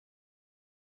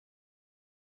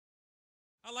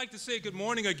I'd like to say good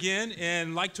morning again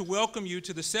and like to welcome you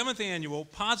to the 7th Annual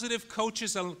Positive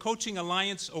Coaching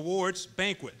Alliance Awards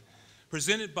Banquet,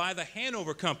 presented by the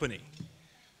Hanover Company.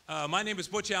 My name is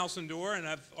Butch Alcindor, and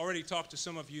I've already talked to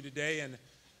some of you today, and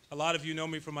a lot of you know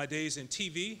me from my days in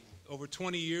TV, over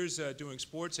 20 years doing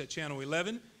sports at Channel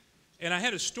 11. And I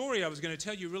had a story I was going to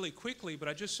tell you really quickly, but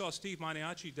I just saw Steve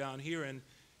Maniaci down here, and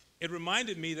it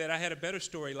reminded me that I had a better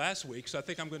story last week, so I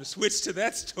think I'm going to switch to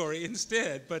that story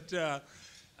instead. But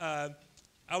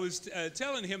I was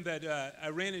telling him that I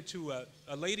ran into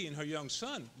a lady and her young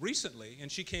son recently,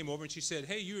 and she came over and she said,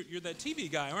 "Hey, you're that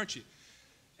TV guy, aren't you?"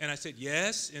 And I said,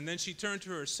 "Yes." And then she turned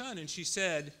to her son and she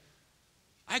said,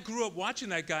 "I grew up watching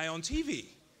that guy on TV."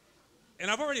 And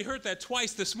I've already heard that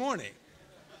twice this morning.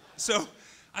 So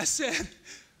I said,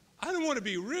 "I don't want to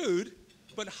be rude,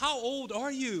 but how old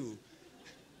are you?"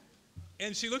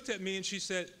 And she looked at me and she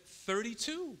said,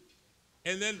 32.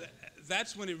 And then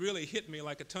that's when it really hit me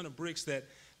like a ton of bricks that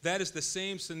that is the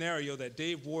same scenario that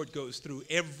Dave Ward goes through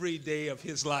every day of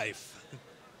his life.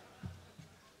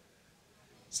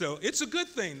 So it's a good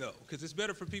thing, though, because it's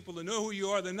better for people to know who you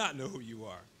are than not know who you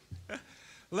are.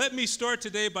 Let me start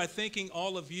today by thanking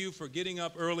all of you for getting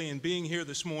up early and being here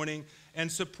this morning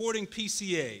and supporting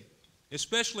PCA,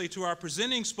 especially to our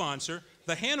presenting sponsor,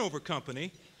 the Hanover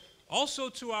Company, also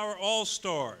to our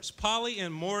all-stars, Polly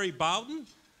and Maury Bowden,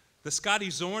 the Scotty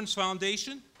Zorns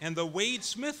Foundation, and the Wade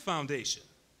Smith Foundation.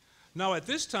 Now at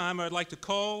this time, I'd like to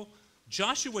call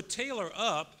Joshua Taylor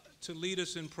up to lead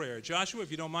us in prayer. Joshua,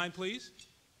 if you don't mind, please.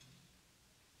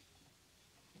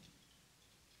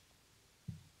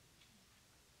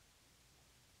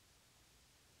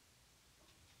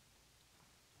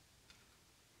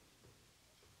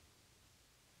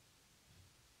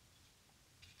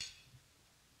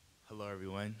 Hello,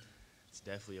 everyone. It's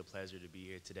definitely a pleasure to be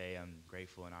here today. I'm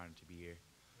grateful and honored to be here.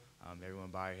 Everyone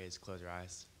bow your heads, close your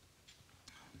eyes.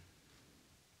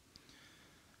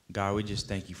 God, we just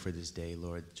thank you for this day,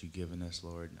 Lord, that you've given us,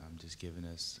 Lord. Just giving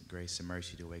us grace and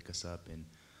mercy to wake us up and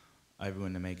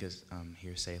everyone to make us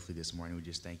here safely this morning. We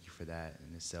just thank you for that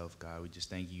in itself, God. We just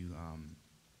thank you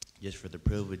just for the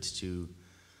privilege to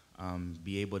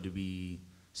be able to be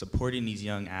supporting these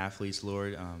young athletes,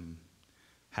 Lord.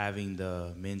 Having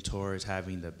the mentors,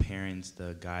 having the parents,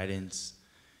 the guidance,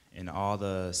 and all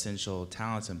the essential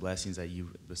talents and blessings that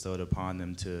you've bestowed upon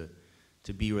them to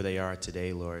be where they are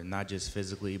today, Lord, not just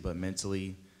physically, but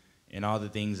mentally, and all the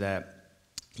things that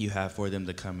you have for them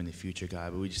to come in the future,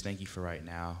 God. But we just thank you for right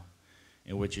now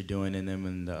and what you're doing in them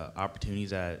and the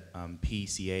opportunities that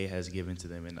PCA has given to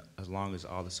them, and as long as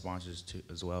all the sponsors too,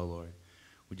 as well, Lord.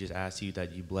 We just ask you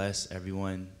that you bless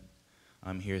everyone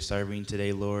I'm here serving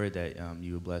today, Lord, that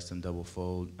you would bless them double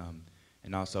fold,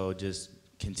 and also just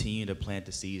continue to plant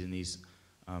the seeds in these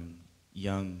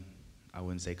young, I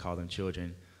wouldn't say call them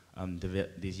children,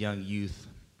 these young youth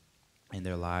in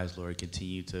their lives, Lord.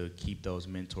 Continue to keep those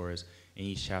mentors in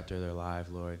each chapter of their life,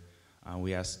 Lord.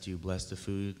 We ask that you bless the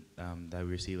food that we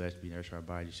receive. Let it be nourished our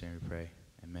body. Shall we pray?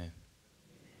 Amen.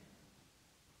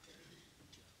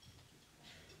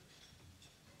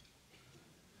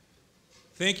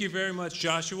 Thank you very much,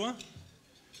 Joshua.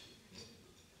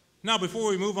 Now,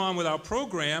 before we move on with our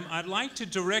program, I'd like to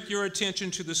direct your attention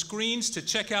to the screens to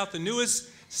check out the newest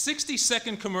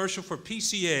 60-second commercial for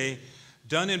PCA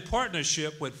done in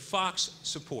partnership with Fox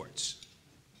Sports.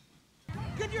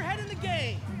 Get your head in the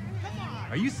game. Come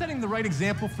on. Are you setting the right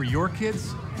example for your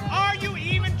kids? Are you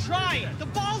even trying? The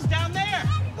ball's down there.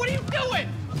 What are you doing?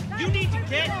 You need to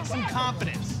get some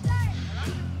confidence.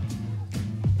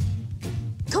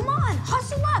 Come on,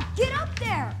 hustle up, get up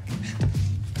there.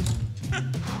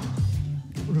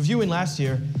 Reviewing last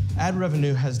year, ad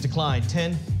revenue has declined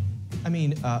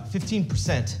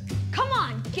 15%. Come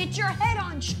on, get your head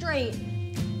on straight.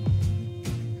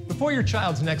 Before your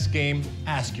child's next game,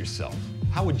 ask yourself,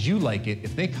 how would you like it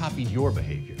if they copied your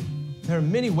behavior? There are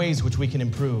many ways which we can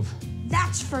improve.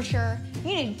 That's for sure.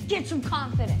 You need to get some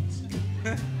confidence.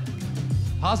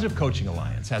 Positive Coaching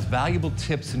Alliance has valuable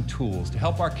tips and tools to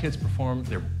help our kids perform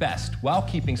their best while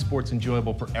keeping sports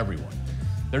enjoyable for everyone.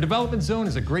 Their development zone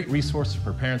is a great resource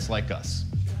for parents like us.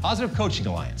 Positive Coaching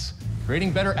Alliance,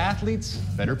 creating better athletes,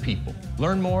 better people.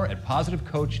 Learn more at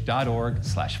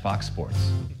positivecoach.org/Fox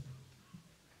Sports.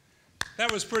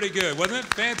 That was pretty good, wasn't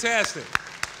it? Fantastic.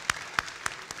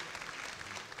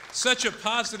 Such a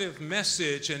positive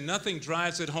message, and nothing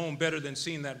drives it home better than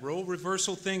seeing that role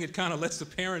reversal thing. It kind of lets the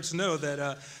parents know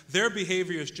that their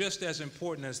behavior is just as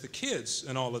important as the kids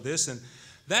in all of this, and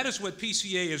that is what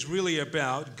PCA is really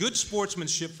about, good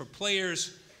sportsmanship for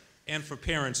players and for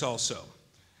parents also.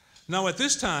 Now at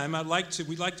this time,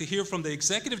 we'd like to hear from the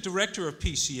Executive Director of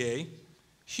PCA,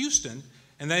 Houston,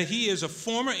 and that he is a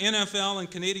former NFL and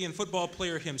Canadian football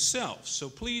player himself. So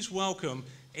please welcome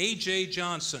A.J.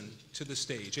 Johnson to the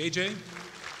stage. A.J.?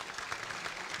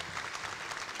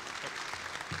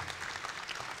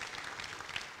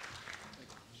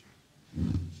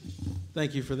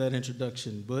 Thank you for that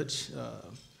introduction, Butch.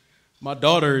 My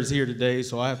daughter is here today,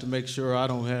 so I have to make sure I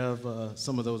don't have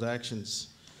some of those actions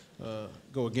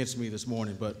go against me this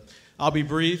morning. But I'll be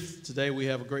brief. Today we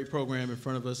have a great program in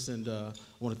front of us, and I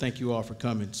want to thank you all for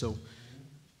coming. So,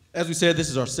 as we said, this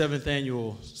is our 7th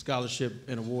annual scholarship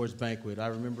and awards banquet. I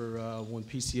remember when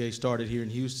PCA started here in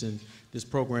Houston, this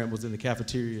program was in the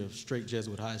cafeteria of Straight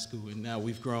Jesuit High School, and now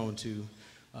we've grown to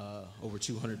over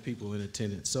 200 people in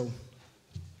attendance. So,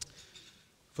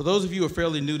 for those of you who are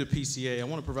fairly new to PCA, I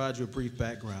want to provide you a brief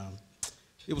background.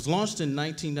 It was launched in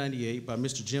 1998 by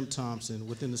Mr. Jim Thompson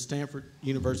within the Stanford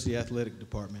University Athletic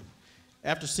Department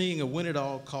after seeing a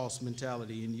win-at-all-cost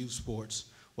mentality in youth sports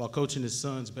while coaching his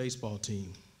son's baseball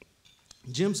team.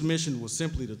 Jim's mission was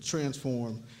simply to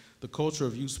transform the culture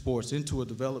of youth sports into a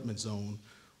development zone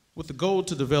with the goal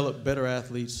to develop better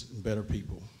athletes and better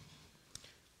people.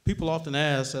 People often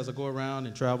ask, as I go around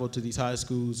and travel to these high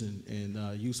schools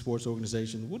and youth sports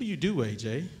organizations, what do you do,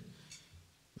 AJ?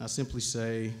 I simply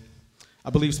say, I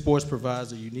believe sports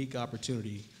provides a unique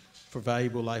opportunity for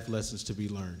valuable life lessons to be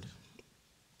learned.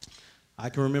 I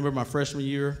can remember my freshman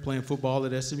year playing football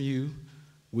at SMU.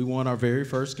 We won our very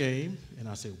first game, and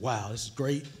I said, wow, this is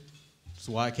great. That's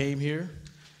why I came here.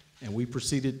 And we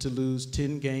proceeded to lose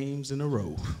 10 games in a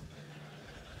row.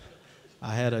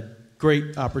 I had a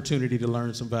great opportunity to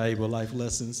learn some valuable life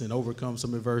lessons and overcome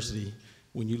some adversity.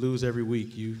 When you lose every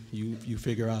week, you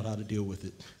figure out how to deal with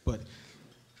it. But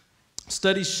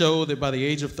studies show that by the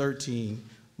age of 13,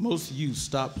 most youth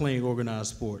stop playing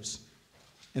organized sports,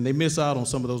 and they miss out on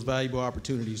some of those valuable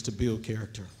opportunities to build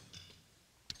character.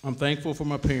 I'm thankful for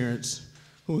my parents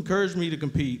who encouraged me to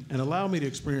compete and allowed me to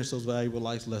experience those valuable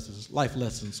life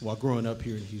lessons while growing up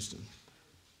here in Houston.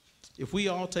 If we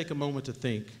all take a moment to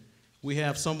think, we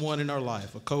have someone in our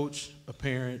life, a coach, a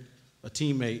parent, a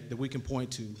teammate that we can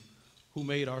point to who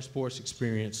made our sports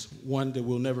experience one that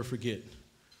we'll never forget,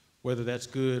 whether that's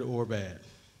good or bad.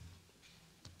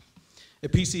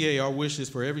 At PCA, our wish is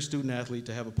for every student athlete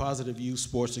to have a positive youth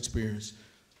sports experience.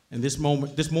 And this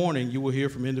morning, you will hear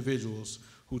from individuals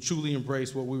who truly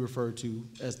embrace what we refer to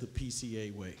as the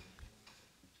PCA way.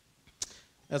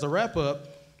 As I wrap up,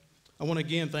 I want to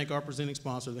again thank our presenting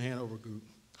sponsor, the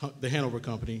Hanover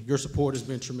Company. Your support has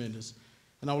been tremendous.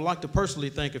 And I would like to personally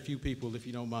thank a few people, if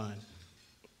you don't mind.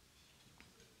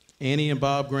 Annie and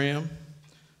Bob Graham,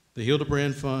 the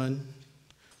Hildebrand Fund,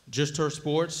 Just Her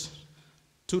Sports,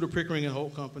 Tudor Pickering and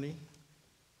Holt Company,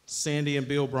 Sandy and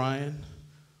Bill Bryan,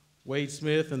 Wade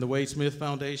Smith and the Wade Smith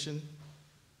Foundation,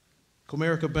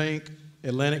 Comerica Bank,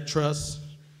 Atlantic Trust,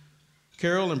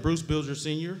 Carol and Bruce Bilger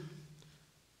Sr.,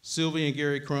 Sylvie and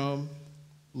Gary Crum,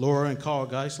 Laura and Carl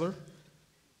Geisler,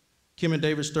 Kim and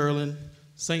David Sterling,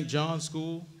 St. John's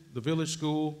School, the Village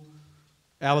School,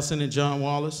 Allison and John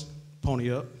Wallace, pony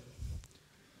up,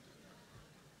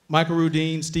 Michael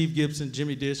Rudine, Steve Gibson,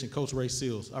 Jimmy Dish, and Coach Ray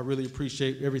Seals. I really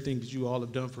appreciate everything that you all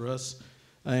have done for us.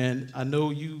 And I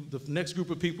know the next group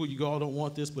of people, you all don't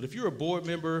want this, but if you're a board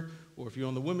member or if you're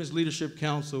on the Women's Leadership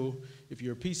Council, if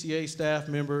you're a PCA staff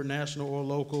member, national or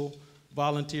local,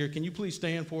 volunteer, can you please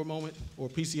stand for a moment, or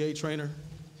PCA trainer?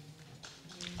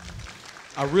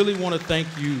 I really want to thank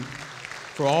you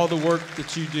for all the work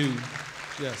that you do.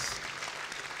 Yes.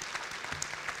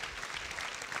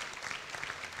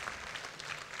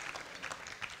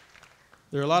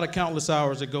 There are a lot of countless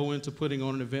hours that go into putting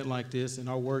on an event like this, and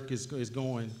our work is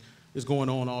going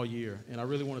on all year. And I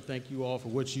really want to thank you all for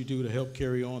what you do to help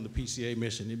carry on the PCA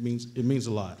mission. It means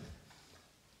a lot.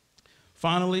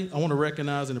 Finally, I want to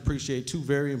recognize and appreciate two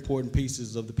very important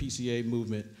pieces of the PCA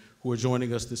movement who are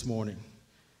joining us this morning.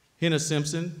 Henna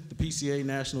Simpson, the PCA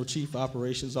National Chief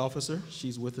Operations Officer.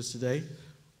 She's with us today.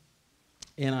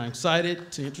 And I'm excited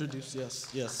to introduce,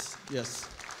 yes,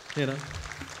 Henna,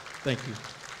 thank you.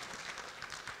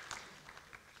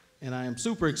 And I am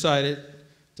super excited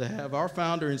to have our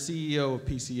founder and CEO of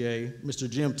PCA, Mr.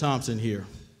 Jim Thompson, here.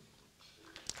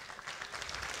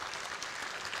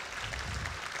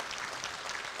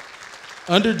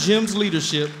 Under Jim's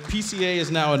leadership, PCA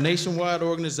is now a nationwide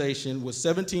organization with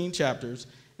 17 chapters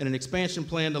and an expansion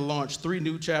plan to launch 3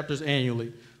 new chapters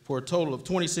annually for a total of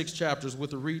 26 chapters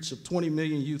with a reach of 20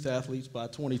 million youth athletes by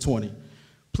 2020.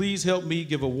 Please help me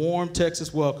give a warm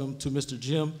Texas welcome to Mr.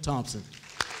 Jim Thompson.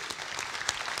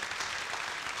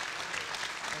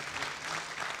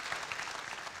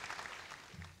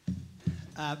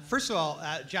 First of all,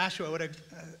 Joshua, what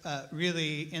a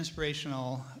really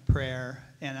inspirational prayer.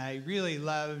 And I really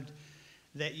loved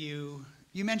that you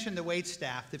mentioned the wait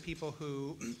staff, the people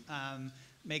who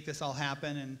make this all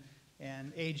happen,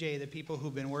 and AJ, the people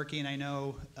who've been working. I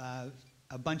know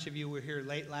a bunch of you were here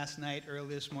late last night,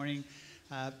 early this morning.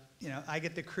 You know, I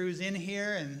get to cruise in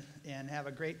here and have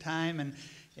a great time,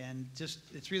 and just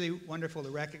it's really wonderful to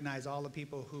recognize all the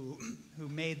people who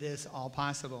made this all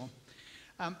possible.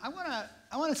 I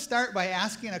want to start by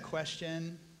asking a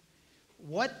question.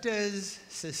 What does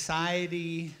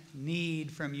society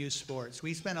need from youth sports?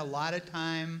 We spend a lot of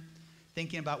time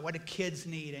thinking about what do kids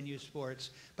need in youth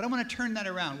sports, but I want to turn that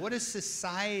around. What does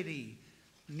society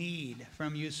need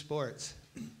from youth sports?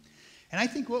 And I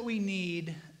think what we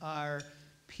need are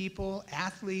people,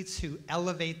 athletes who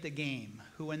elevate the game,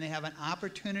 who when they have an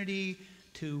opportunity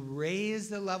to raise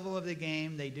the level of the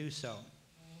game, they do so.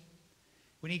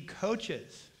 We need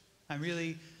coaches.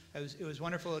 It was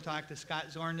wonderful to talk to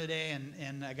Scott Zorn today,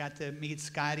 and I got to meet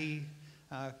Scotty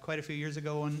quite a few years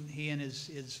ago when he and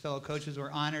his fellow coaches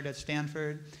were honored at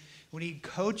Stanford. We need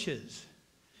coaches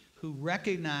who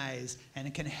recognize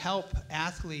and can help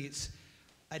athletes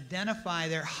identify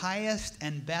their highest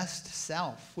and best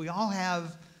self. We all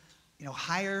have,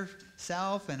 higher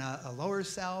self and a lower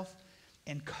self,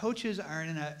 and coaches are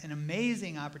in an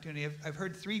amazing opportunity. I've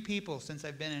heard 3 people since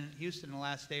I've been in Houston the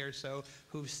last day or so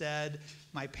who've said,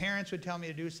 my parents would tell me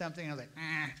to do something, and I was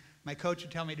like, my coach would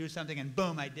tell me to do something, and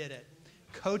boom, I did it.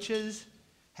 Coaches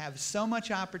have so much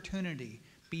opportunity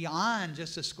beyond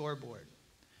just a scoreboard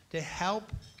to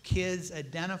help kids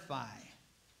identify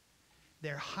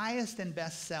their highest and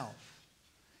best self,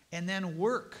 and then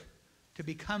work to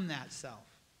become that self.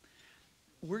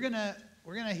 We're gonna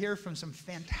hear from some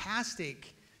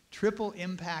fantastic triple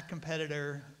impact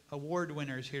competitor award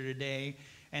winners here today,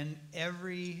 and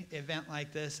every event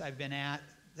like this I've been at,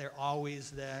 they're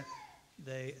always the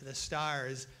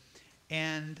stars.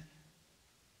 And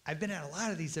I've been at a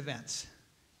lot of these events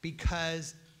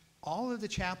because all of the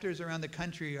chapters around the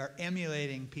country are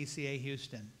emulating PCA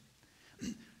Houston.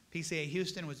 PCA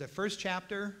Houston was the first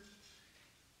chapter.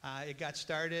 It got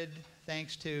started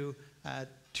thanks to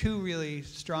 2 really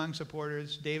strong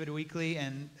supporters, David Weekley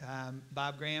and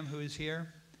Bob Graham, who is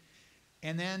here.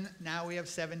 And then now we have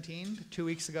 17. 2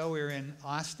 weeks ago we were in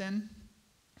Austin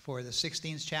for the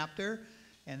 16th chapter,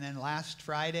 and then last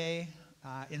Friday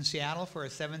in Seattle for a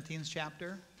 17th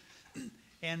chapter.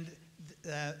 And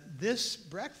this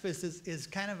breakfast is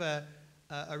kind of a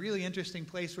really interesting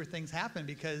place where things happen,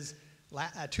 because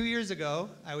 2 years ago,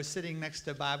 I was sitting next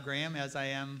to Bob Graham, as I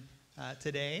am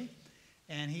today,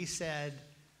 and he said,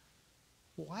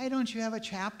 why don't you have a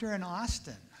chapter in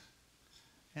Austin?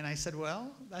 And I said,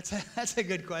 well, that's a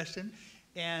good question.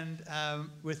 And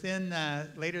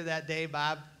later that day,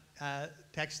 Bob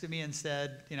texted me and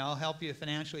said, I'll help you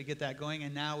financially get that going,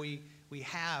 and now we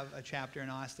have a chapter in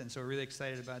Austin, so we're really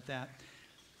excited about that.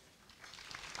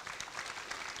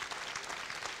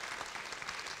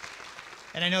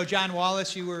 And I know, John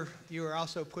Wallace, you were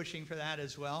also pushing for that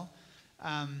as well.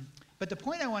 But the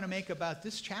point I want to make about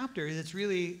this chapter is it's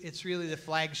really the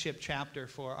flagship chapter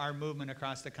for our movement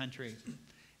across the country.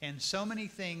 And so many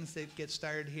things that get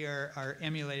started here are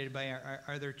emulated by our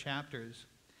other chapters.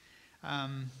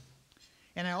 And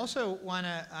I also want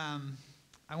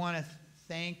to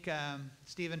thank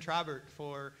Stephen Trobert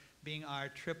for being our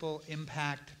triple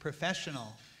impact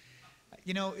professional.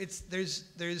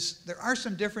 There are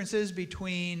some differences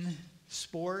between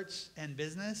sports and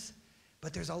business,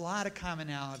 but there's a lot of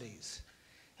commonalities.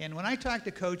 And when I talk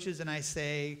to coaches and I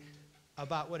say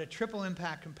about what a triple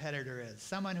impact competitor is,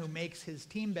 someone who makes his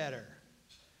team better,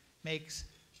 makes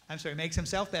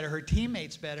himself better, her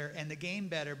teammates better, and the game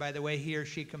better by the way he or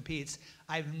she competes,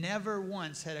 I've never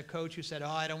once had a coach who said,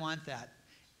 oh, I don't want that.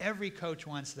 Every coach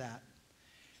wants that.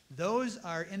 Those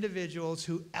are individuals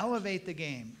who elevate the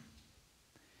game.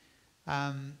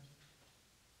 And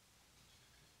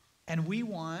we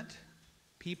want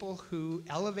people who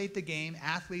elevate the game,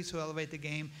 athletes who elevate the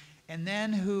game, and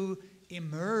then who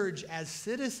emerge as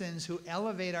citizens who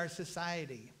elevate our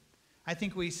society. I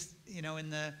think we,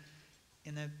 in the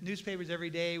newspapers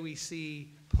every day, we see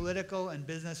political and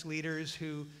business leaders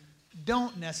who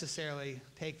don't necessarily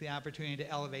take the opportunity to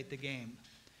elevate the game.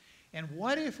 And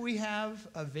what if we have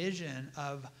a vision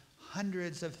of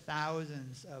hundreds of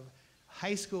thousands of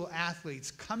high school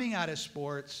athletes coming out of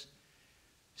sports,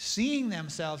 seeing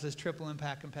themselves as triple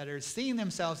impact competitors, seeing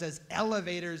themselves as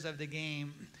elevators of the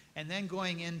game, and then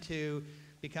going into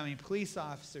becoming police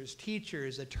officers,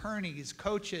 teachers, attorneys,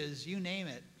 coaches, you name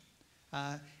it,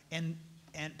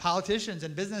 and politicians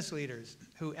and business leaders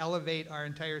who elevate our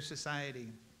entire society.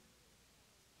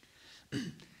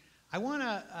 I want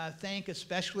to thank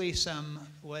especially some,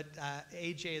 what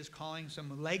AJ is calling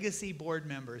some legacy board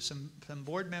members, some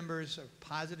board members of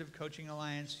Positive Coaching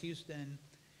Alliance Houston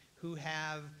who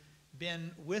have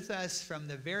been with us from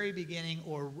the very beginning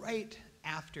or right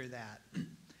after that.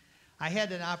 I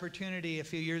had an opportunity a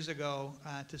few years ago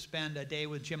to spend a day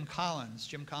with Jim Collins.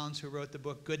 Jim Collins, who wrote the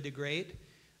book Good to Great.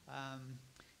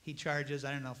 He charges,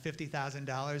 I don't know,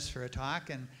 $50,000 for a talk,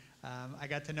 and I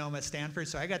got to know him at Stanford,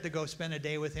 so I got to go spend a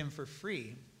day with him for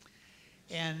free.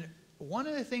 And one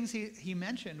of the things he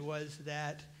mentioned was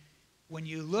that when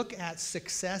you look at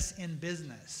success in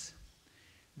business,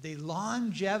 the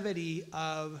longevity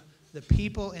of the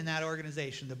people in that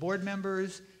organization, the board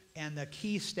members and the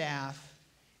key staff,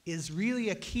 is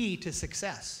really a key to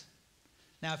success.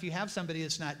 Now, if you have somebody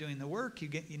that's not doing the work, you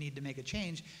need to make a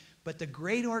change. But the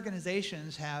great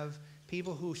organizations have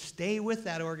people who stay with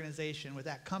that organization, with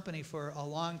that company for a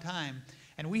long time.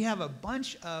 And we have a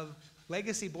bunch of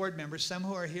legacy board members, some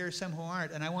who are here, some who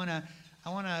aren't. And I want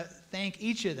to thank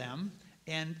each of them.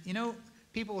 And, you know,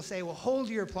 people will say, well, hold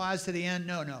your applause to the end.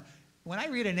 No, no. When I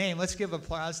read a name, let's give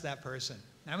applause to that person.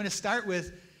 And I'm going to start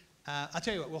with, I'll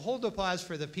tell you what, we'll hold applause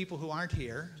for the people who aren't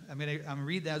here. I'm going to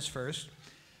read those first.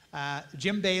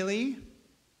 Jim Bailey,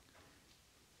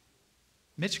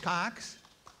 Mitch Cox.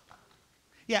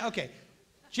 Yeah, okay.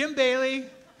 Jim Bailey,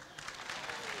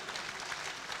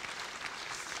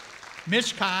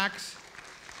 Mitch Cox,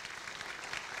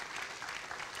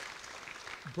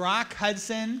 Brock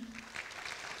Hudson.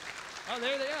 Oh,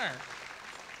 there they are.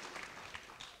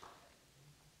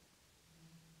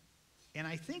 And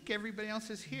I think everybody else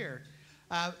is here.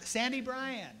 Sandy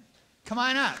Bryan, come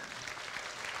on up.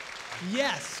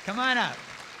 Yes, come on up.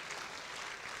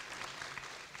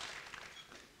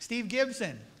 Steve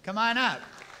Gibson, come on up.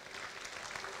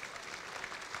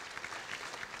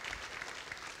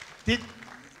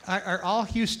 Are all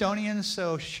Houstonians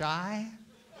so shy?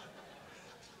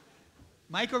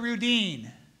 Michael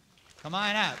Rudine, come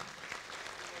on up.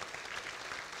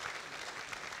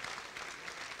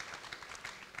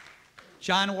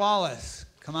 John Wallace,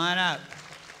 come on up.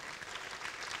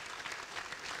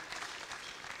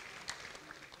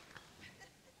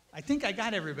 I think I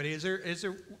got everybody. Is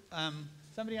there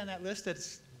somebody on that list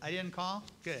that's I didn't call?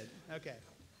 Good. Okay.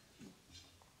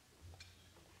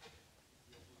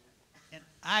 And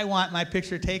I want my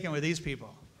picture taken with these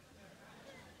people.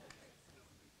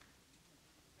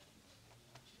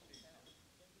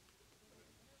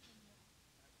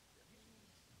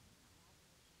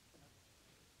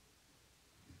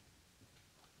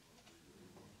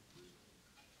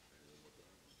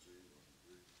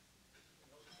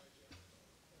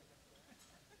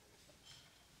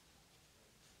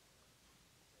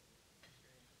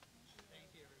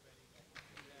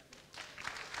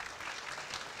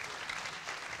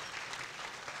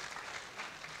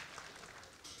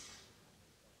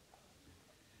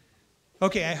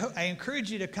 Okay, I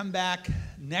encourage you to come back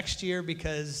next year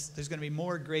because there's going to be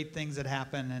more great things that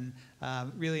happen,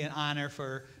 and really an honor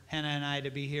for Hannah and I to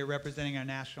be here representing our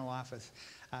national office.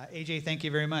 AJ, thank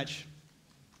you very much.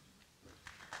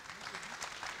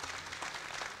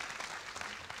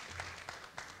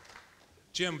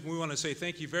 Jim, we want to say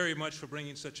thank you very much for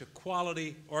bringing such a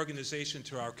quality organization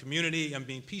to our community. I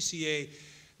mean, PCA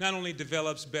not only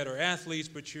develops better athletes,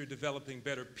 but you're developing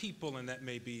better people, and that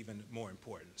may be even more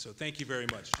important. So thank you very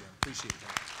much, Jim. Appreciate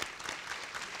that.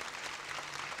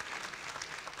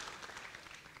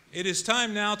 It is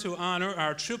time now to honor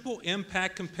our triple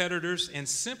impact competitors, and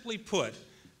simply put,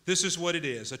 this is what it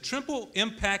is. A triple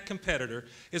impact competitor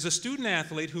is a student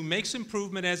athlete who makes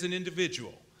improvement as an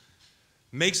individual,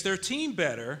 makes their team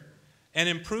better, and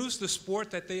improves the sport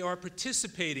that they are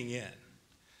participating in.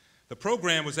 The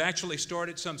program was actually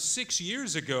started some 6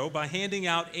 years ago by handing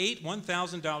out 8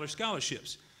 $1,000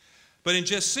 scholarships. But in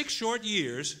just 6 short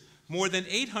years, more than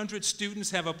 800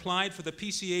 students have applied for the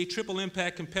PCA Triple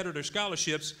Impact Competitor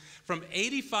Scholarships from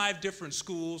 85 different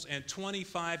schools and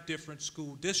 25 different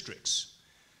school districts.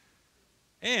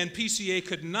 And PCA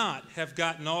could not have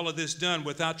gotten all of this done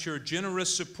without your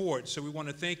generous support, so we want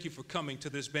to thank you for coming to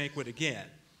this banquet again.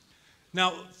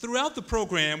 Now, throughout the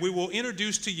program, we will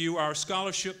introduce to you our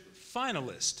scholarship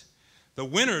finalists. The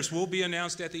winners will be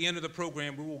announced at the end of the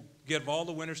program. We will get all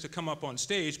the winners to come up on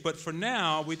stage, but for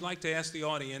now, we'd like to ask the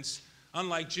audience,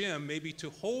 unlike Jim, maybe to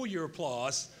hold your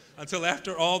applause until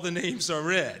after all the names are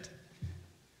read.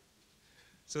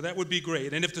 So that would be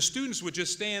great. And if the students would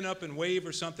just stand up and wave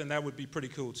or something, that would be pretty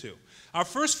cool too. Our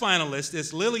first finalist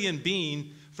is Lillian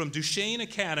Bean from Duchesne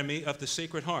Academy of the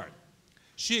Sacred Heart.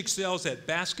 She excels at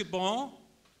basketball,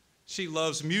 she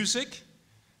loves music,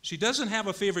 She doesn't have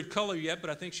a favorite color yet, but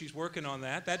I think she's working on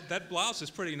that. That blouse is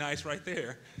pretty nice right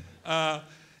there.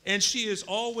 And she is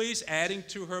always adding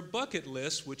to her bucket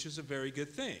list, which is a very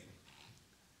good thing.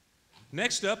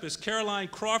 Next up is Caroline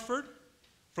Crawford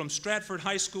from Stratford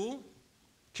High School.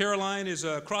 Caroline is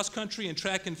a cross-country and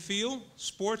track and field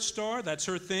sports star. That's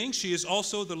her thing. She is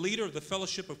also the leader of the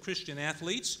Fellowship of Christian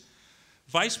Athletes,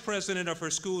 vice president of her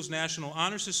school's National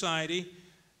Honor Society,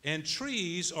 and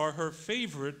trees are her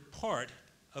favorite part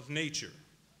of nature.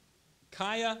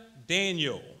 Kaya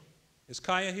Daniel. Is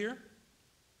Kaya here?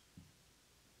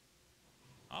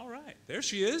 All right, there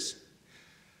she is.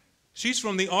 She's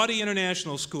from the Audi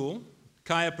International School.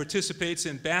 Kaya participates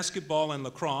in basketball and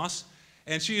lacrosse,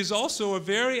 and she is also a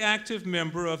very active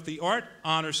member of the Art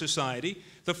Honor Society,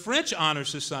 the French Honor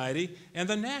Society, and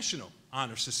the National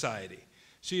Honor Society.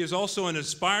 She is also an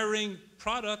aspiring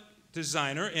product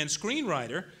designer and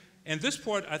screenwriter, and this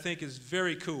part I think is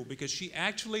very cool because she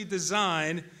actually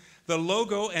designed the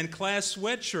logo and class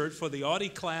sweatshirt for the Audi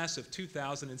class of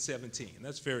 2017.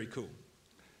 That's very cool.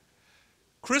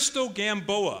 Crystal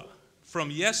Gamboa from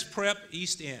Yes Prep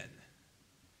East End.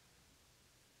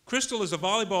 Crystal is a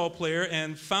volleyball player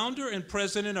and founder and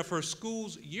president of her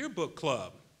school's yearbook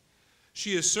club.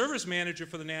 She is service manager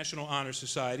for the National Honor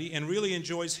Society and really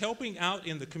enjoys helping out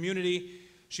in the community.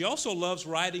 She also loves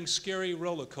riding scary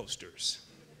roller coasters.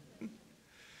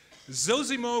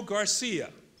 Zosimo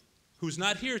Garcia, who's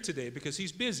not here today because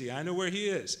he's busy. I know where he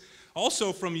is.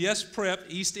 Also from Yes Prep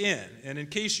East End. And in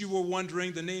case you were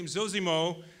wondering, the name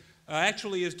Zosimo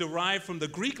actually is derived from the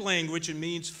Greek language and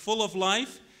means full of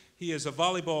life. He is a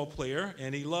volleyball player,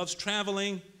 and he loves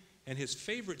traveling, and his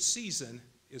favorite season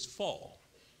is fall.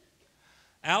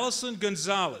 Allison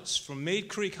Gonzalez from Maid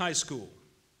Creek High School.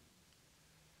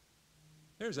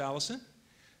 There's Allison.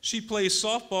 She plays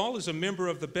softball as a member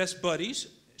of the Best Buddies.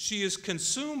 She is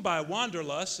consumed by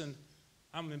wanderlust, and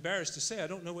I'm embarrassed to say I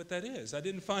don't know what that is. I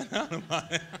didn't find out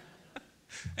about it.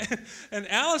 And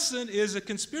Allison is a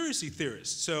conspiracy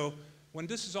theorist. So when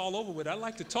this is all over with, I'd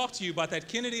like to talk to you about that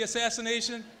Kennedy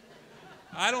assassination.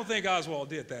 I don't think Oswald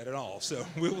did that at all, so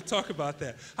we will talk about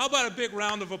that. How about a big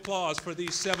round of applause for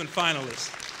these 7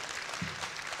 finalists?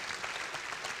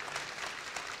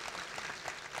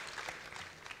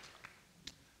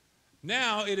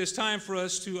 Now it is time for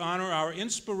us to honor our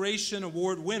Inspiration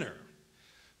Award winner.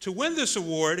 To win this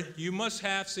award, you must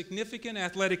have significant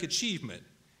athletic achievement.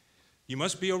 You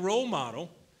must be a role model,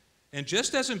 and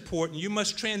just as important, you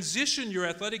must transition your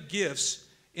athletic gifts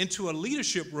into a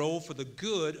leadership role for the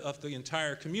good of the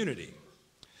entire community.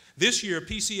 This year,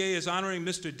 PCA is honoring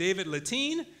Mr. David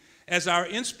Latine as our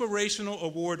Inspirational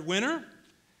Award winner.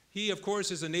 He, of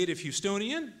course, is a native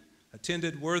Houstonian,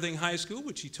 attended Worthing High School,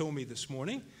 which he told me this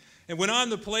morning, and went on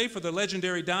to play for the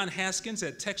legendary Don Haskins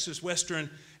at Texas Western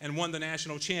and won the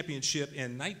national championship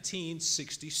in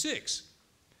 1966.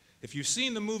 If you've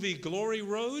seen the movie Glory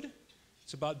Road,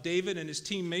 it's about David and his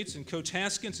teammates and Coach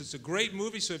Haskins. It's a great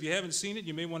movie, so if you haven't seen it,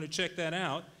 you may want to check that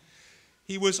out.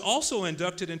 He was also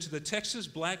inducted into the Texas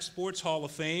Black Sports Hall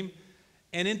of Fame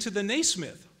and into the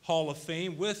Naismith Hall of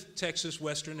Fame with Texas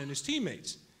Western and his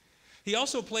teammates. He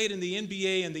also played in the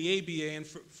NBA and the ABA, and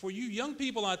for you young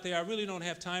people out there, I really don't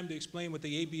have time to explain what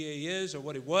the ABA is or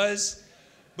what it was,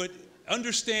 but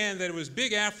understand that it was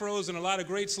big afros and a lot of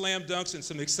great slam dunks and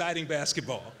some exciting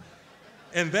basketball.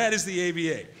 And that is the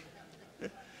ABA.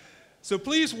 So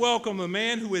please welcome a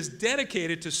man who is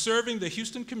dedicated to serving the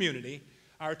Houston community,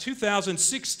 our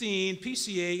 2016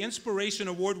 PCA Inspiration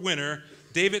Award winner,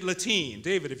 David Latine.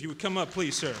 David, if you would come up,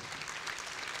 please, sir.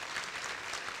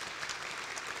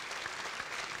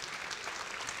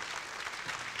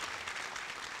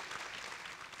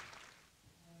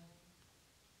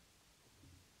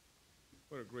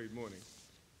 What a great morning.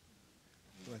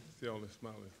 Nice to see all the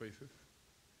smiling faces.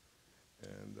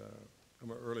 And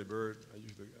I'm an early bird. I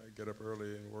usually get up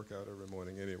early and work out every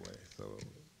morning anyway, so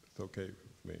it's okay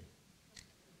with me.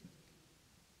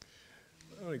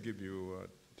 I want to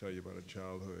tell you about a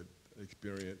childhood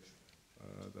experience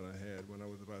that I had when I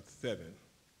was about 7.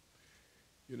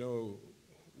 You know,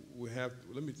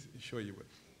 let me show you what.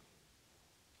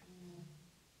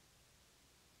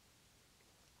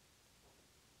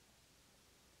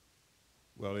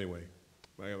 Well, anyway,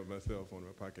 I have my cell phone in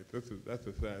my pocket. That's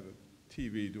the size of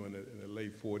TV during in the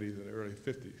late 40s and early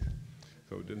 50s.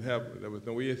 So there was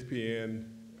no ESPN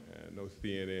and no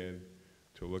CNN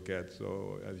to look at,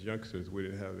 so as youngsters, we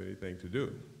didn't have anything to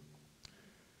do.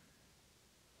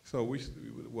 So we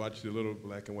watched the little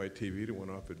black and white TV that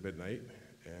went off at midnight,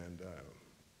 and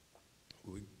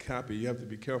we copy. You have to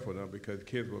be careful now because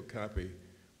kids will copy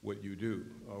what you do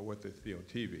or what they see on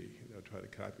TV. They'll try to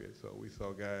copy it. So we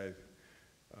saw guys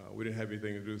we didn't have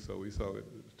anything to do, so we saw,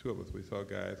 two of us, we saw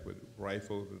guys with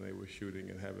rifles and they were shooting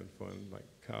and having fun like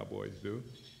cowboys do.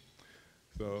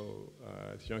 So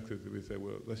as youngsters, we said,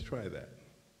 well, let's try that.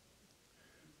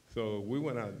 So we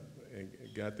went out and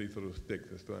got these little sticks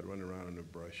and started running around in the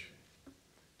brush,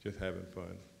 just having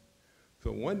fun.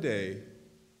 So one day,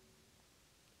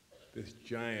 this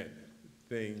giant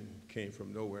thing came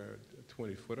from nowhere, a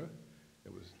 20-footer.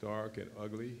 It was dark and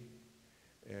ugly,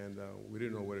 and we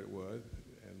didn't know what it was.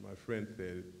 And my friend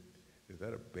said, "Is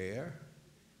that a bear?"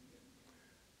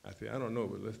 I said, "I don't know,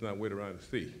 but let's not wait around to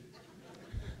see."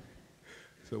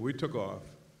 So we took off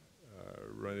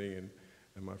running,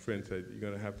 and my friend said, "You're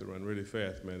going to have to run really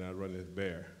fast, man, outrun this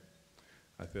bear."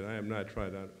 I said, "I am not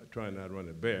trying to outrun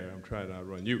the bear, I'm trying to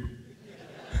outrun you."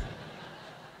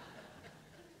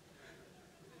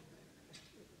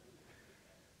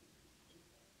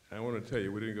 I want to tell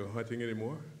you, we didn't go hunting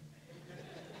anymore.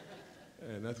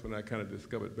 And that's when I kind of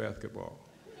discovered basketball.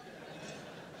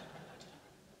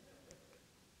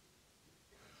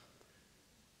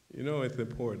 You know, it's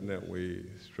important that we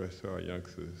stress to our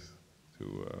youngsters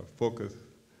to focus,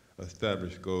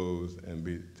 establish goals, and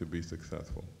to be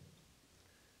successful.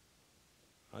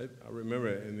 I remember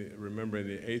in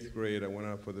the 8th grade, I went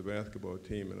out for the basketball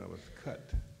team and I was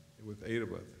cut. It was 8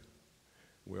 of us.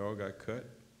 We all got cut.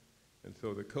 And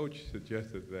so the coach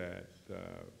suggested that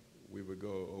we would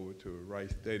go over to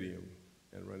Rice Stadium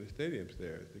and run the stadium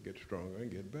stairs to get stronger and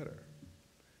get better.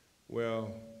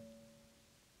 Well,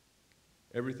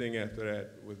 everything after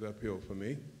that was uphill for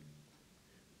me.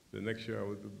 The next year I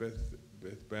was the best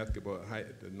basketball,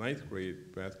 the 9th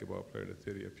grade basketball player in the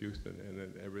city of Houston, and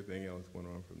then everything else went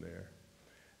on from there.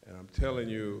 And I'm telling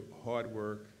you, hard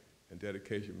work and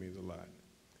dedication means a lot.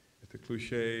 It's a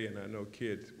cliche, and I know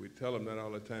kids, we tell them that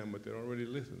all the time, but they don't really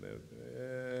listen.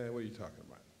 What are you talking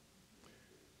about?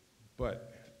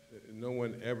 But no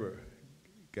one ever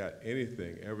got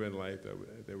anything ever in life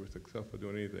that they were successful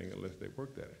doing anything unless they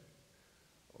worked at it.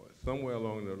 Or somewhere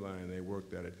along the line, they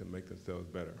worked at it to make themselves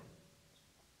better.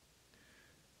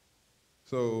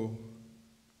 So,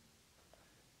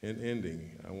 in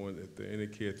ending, I want, if there are any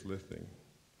kids listening,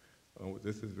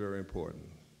 this is very important.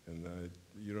 And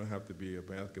you don't have to be a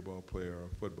basketball player or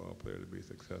a football player to be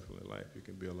successful in life. You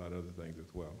can be a lot of other things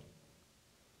as well.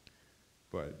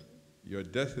 But your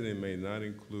destiny may not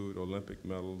include Olympic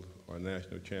medals or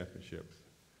national championships,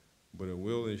 but it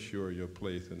will ensure your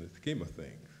place in the scheme of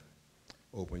things.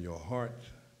 Open your heart,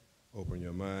 open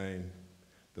your mind.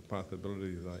 The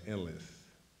possibilities are endless.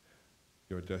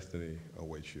 Your destiny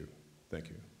awaits you. Thank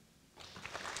you.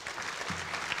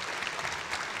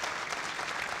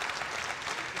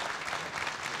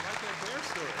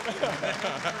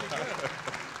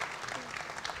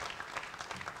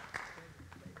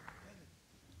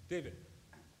 David,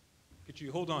 could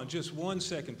you hold on just 1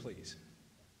 second, please?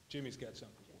 Jimmy's got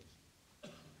something for us.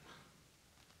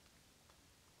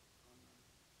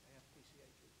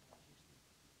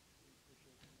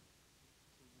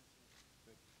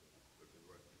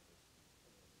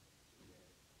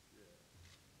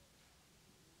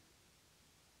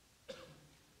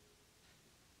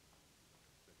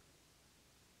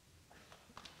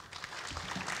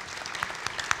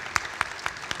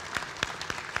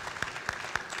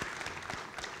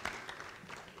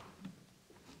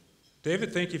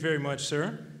 David, thank you very much,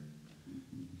 sir.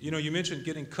 You know, you mentioned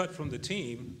getting cut from the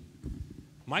team.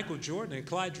 Michael Jordan and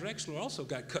Clyde Drexler also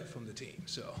got cut from the team,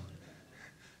 so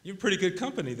you're pretty good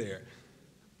company there.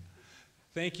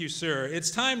 Thank you, sir. It's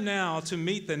time now to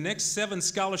meet the next 7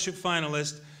 scholarship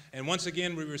finalists, and once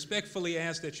again, we respectfully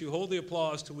ask that you hold the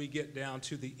applause till we get down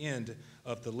to the end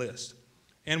of the list.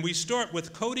 And we start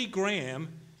with Cody Graham.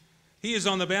 He is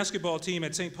on the basketball team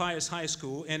at St. Pius High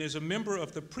School and is a member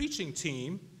of the preaching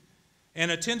team and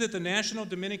attended the National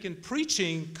Dominican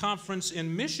Preaching Conference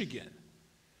in Michigan.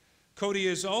 Cody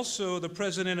is also the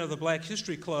president of the Black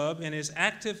History Club and is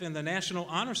active in the National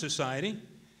Honor Society.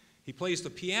 He plays the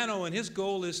piano, and his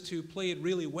goal is to play it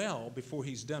really well before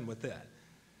he's done with that.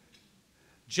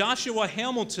 Joshua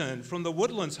Hamilton from the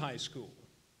Woodlands High School.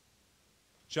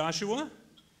 Joshua,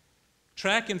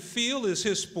 track and field is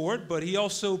his sport, but he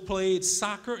also played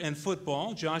soccer and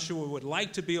football. Joshua would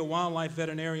like to be a wildlife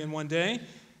veterinarian one day.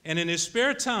 And in his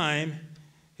spare time,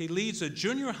 he leads a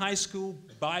junior high school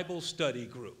Bible study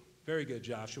group. Very good,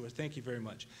 Joshua. Thank you very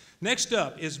much. Next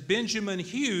up is Benjamin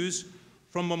Hughes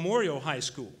from Memorial High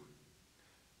School.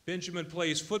 Benjamin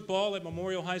plays football at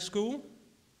Memorial High School.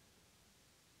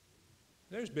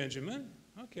 There's Benjamin.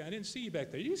 Okay, I didn't see you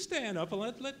back there. You stand up and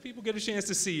let people get a chance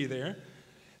to see you there.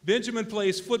 Benjamin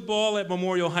plays football at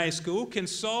Memorial High School, can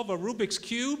solve a Rubik's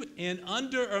Cube in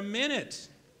under a minute.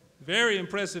 Very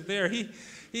impressive there.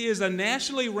 He is a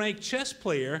nationally ranked chess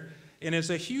player and is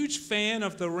a huge fan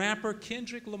of the rapper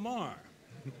Kendrick Lamar.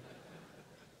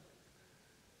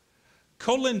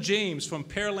 Colin James from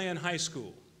Pearland High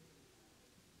School.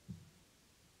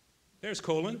 There's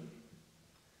Colin.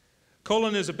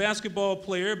 Colin is a basketball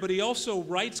player, but he also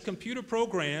writes computer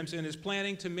programs and is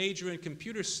planning to major in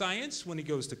computer science when he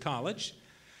goes to college.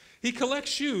 He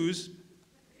collects shoes,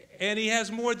 and he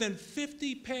has more than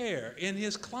 50 pair in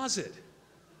his closet.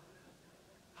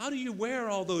 How do you wear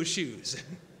all those shoes?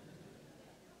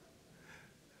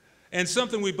 And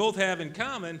something we both have in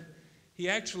common, he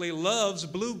actually loves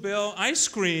Bluebell ice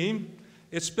cream,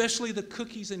 especially the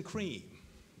cookies and cream.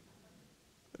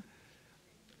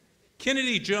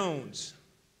 Kennedy Jones.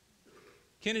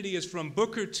 Kennedy is from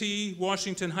Booker T.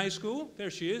 Washington High School. There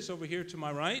she is, over here to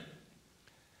my right.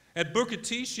 At Booker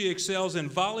T, she excels in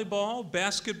volleyball,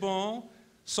 basketball,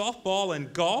 softball,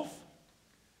 and golf.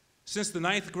 Since the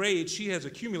 9th grade, she has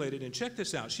accumulated, and check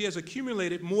this out, she has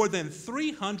accumulated more than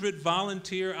 300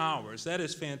 volunteer hours. That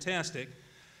is fantastic.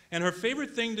 And her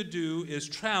favorite thing to do is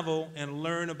travel and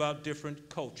learn about different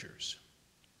cultures.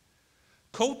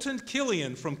 Colton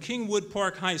Killian from Kingwood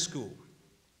Park High School.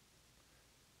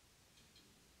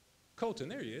 Colton,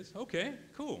 there he is. Okay,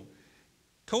 cool.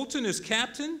 Colton is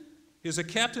a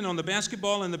captain on the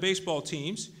basketball and the baseball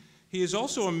teams. He is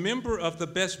also a member of the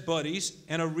Best Buddies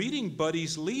and a Reading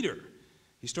Buddies leader.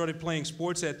 He started playing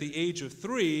sports at the age of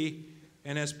 3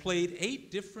 and has played 8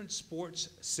 different sports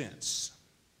since.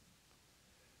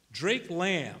 Drake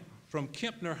Lamb from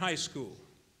Kempner High School.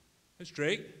 That's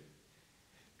Drake.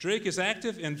 Drake is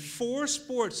active in 4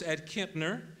 sports at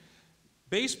Kempner: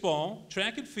 baseball,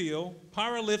 track and field,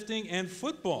 powerlifting, and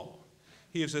football.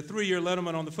 He is a 3-year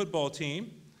letterman on the football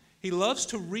team. He loves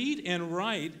to read and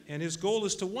write, and his goal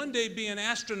is to one day be an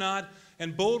astronaut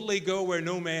and boldly go where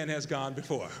no man has gone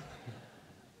before.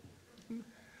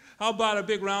 How about a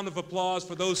big round of applause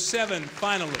for those 7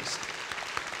 finalists?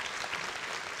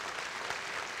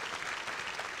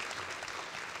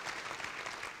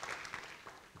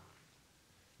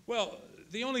 Well,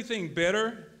 the only thing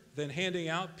better than handing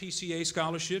out PCA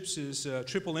scholarships is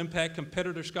triple impact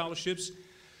competitor scholarships.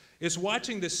 It's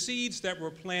watching the seeds that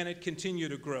were planted continue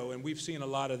to grow, and we've seen a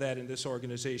lot of that in this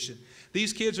organization.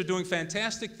 These kids are doing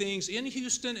fantastic things in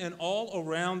Houston and all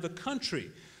around the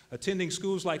country, attending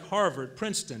schools like Harvard,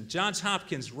 Princeton, Johns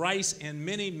Hopkins, Rice, and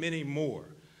many, many more.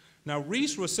 Now,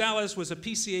 Reese Rosales was a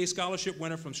PCA scholarship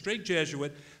winner from Straight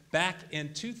Jesuit back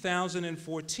in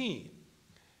 2014.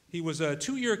 He was a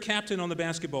 2-year captain on the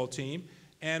basketball team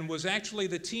and was actually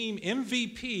the team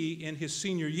MVP in his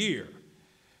senior year.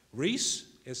 Reese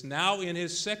is now in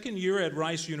his 2nd year at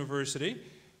Rice University,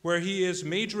 where he is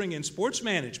majoring in sports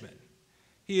management.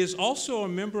 He is also a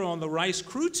member on the Rice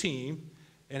crew team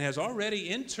and has already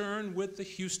interned with the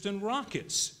Houston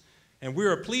Rockets. And we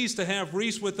are pleased to have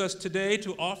Reese with us today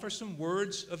to offer some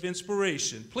words of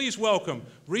inspiration. Please welcome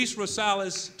Reese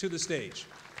Rosales to the stage.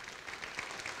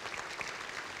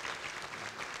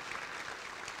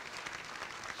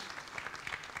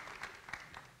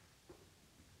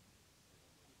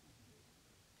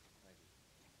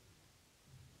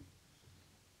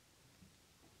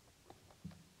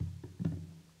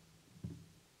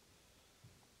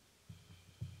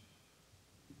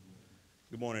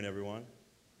 Good morning, everyone.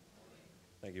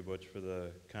 Thank you, Butch, for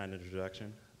the kind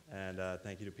introduction. And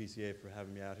thank you to PCA for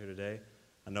having me out here today.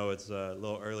 I know it's a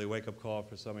little early wake-up call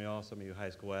for some of y'all, some of you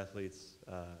high school athletes.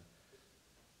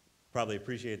 Probably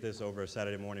appreciate this over a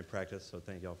Saturday morning practice, so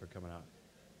thank y'all for coming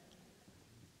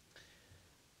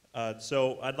out.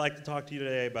 So I'd like to talk to you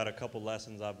today about a couple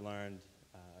lessons I've learned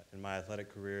in my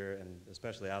athletic career, and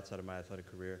especially outside of my athletic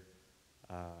career.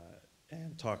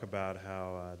 And talk about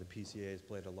how the PCA has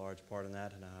played a large part in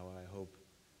that, and how I hope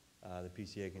the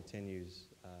PCA continues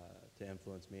to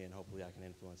influence me, and hopefully I can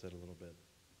influence it a little bit.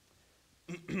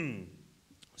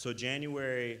 So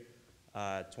January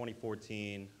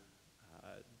 2014,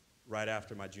 right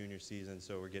after my junior season,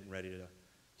 so we're getting ready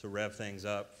to rev things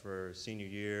up for senior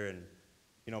year, and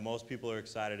you know, most people are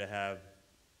excited to have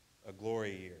a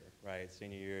glory year, right?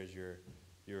 Senior year is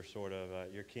your sort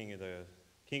of your king of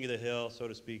the hill, so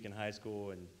to speak, in high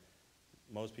school, and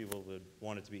most people would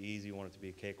want it to be easy, want it to be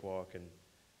a cakewalk,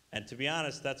 and to be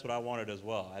honest, that's what I wanted as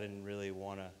well. I didn't really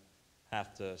want to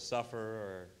have to suffer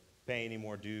or pay any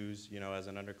more dues. You know, as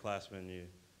an underclassman,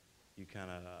 you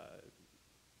kind of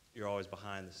you're always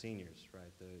behind the seniors,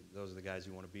 right? Those are the guys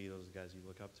you want to be. Those are the guys you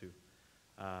look up to.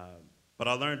 But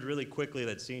I learned really quickly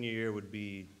that senior year would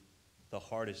be the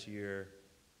hardest year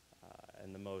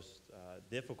and the most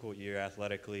difficult year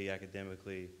athletically,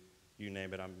 academically you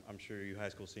name it. I'm sure you high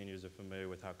school seniors are familiar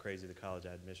with how crazy the college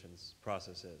admissions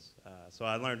process is. So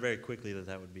I learned very quickly that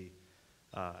that would be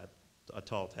a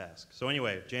tall task. So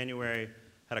anyway, January,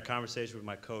 had a conversation with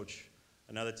my coach,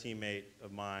 another teammate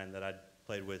of mine that I'd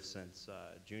played with since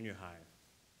junior high.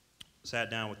 Sat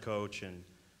down with coach, and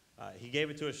he gave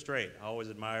it to us straight. I always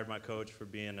admired my coach for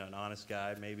being an honest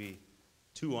guy, maybe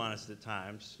too honest at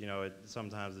times. You know,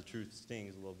 sometimes the truth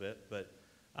stings a little bit, but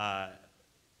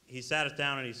he sat us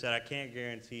down and he said, I can't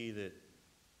guarantee that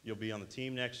you'll be on the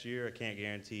team next year. I can't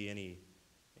guarantee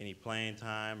any playing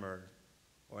time or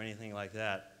anything like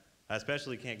that. I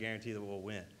especially can't guarantee that we'll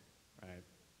win, right?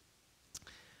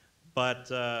 But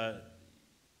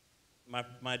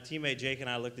my teammate Jake and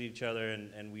I looked at each other,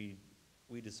 and we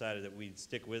decided that we'd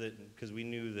stick with it because we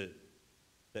knew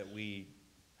that we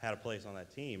had a place on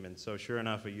that team. And so sure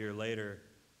enough, a year later,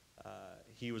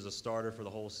 he was a starter for the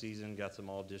whole season, got some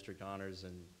all-district honors,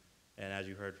 and as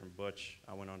you heard from Butch,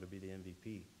 I went on to be the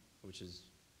MVP, which is,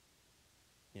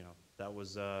 you know, that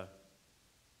was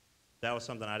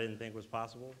something I didn't think was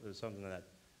possible. It was something that,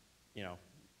 you know,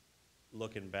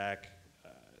 looking back,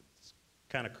 it's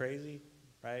kind of crazy,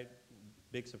 right?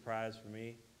 Big surprise for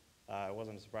me. It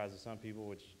wasn't a surprise to some people,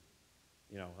 which,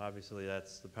 you know, obviously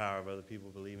that's the power of other people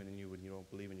believing in you when you don't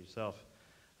believe in yourself.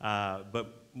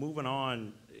 But moving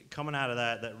on, coming out of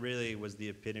that, that really was the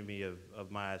epitome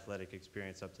of my athletic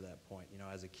experience up to that point. You know,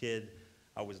 as a kid,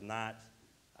 I was not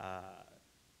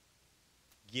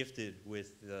gifted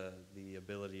with the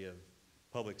ability of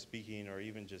public speaking or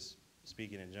even just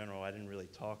speaking in general. I didn't really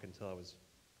talk until I was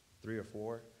 3 or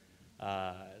 4.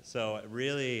 So I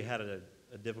really had a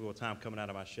difficult time coming out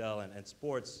of my shell. And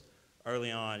sports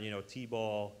early on, you know,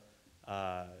 T-ball,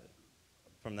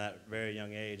 from that very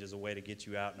young age is a way to get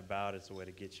you out and about. It's a way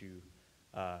to get you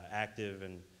active,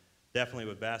 and definitely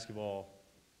with basketball.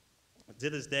 To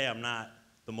this day, I'm not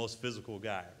the most physical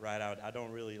guy, right? I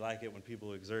don't really like it when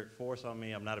people exert force on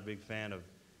me. I'm not a big fan of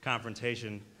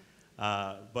confrontation.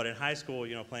 But in high school,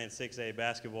 you know, playing 6A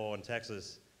basketball in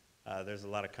Texas, there's a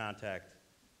lot of contact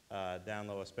down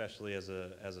low, especially as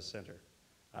a center.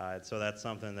 And so that's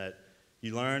something that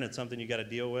you learn. It's something you got to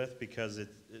deal with because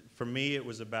for me, it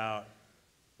was about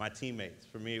my teammates.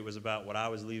 For me, it was about what I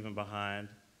was leaving behind,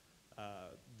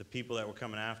 the people that were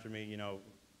coming after me. You know,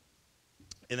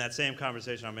 in that same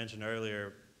conversation I mentioned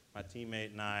earlier, my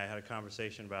teammate and I had a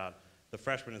conversation about the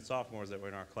freshmen and sophomores that were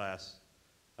in our class,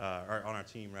 or on our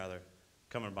team rather,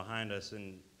 coming behind us,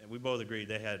 and we both agreed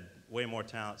they had way more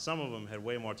talent. Some of them had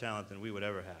way more talent than we would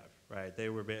ever have, right? They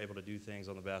were able to do things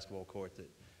on the basketball court that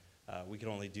we could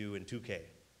only do in 2K,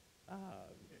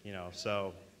 you know,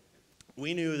 so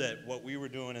we knew that what we were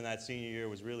doing in that senior year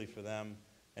was really for them,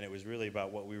 and it was really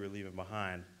about what we were leaving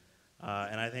behind.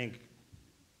 And I think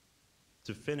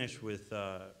to finish with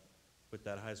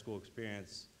that high school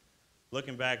experience,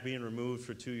 looking back, being removed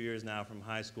for 2 years now from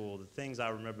high school, the things I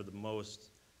remember the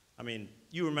most, I mean,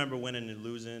 you remember winning and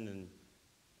losing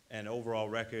and overall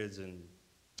records and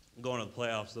going to the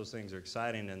playoffs. Those things are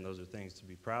exciting, and those are things to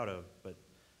be proud of. But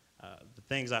the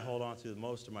things I hold on to the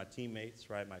most are my teammates,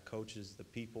 right, my coaches, the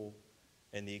people,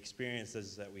 and the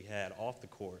experiences that we had off the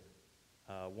court.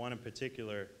 One in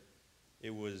particular,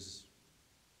 it was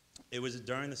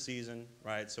during the season,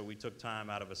 right? So we took time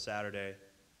out of a Saturday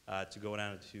to go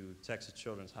down to Texas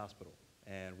Children's Hospital,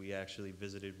 and we actually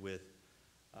visited with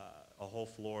a whole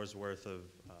floor's worth of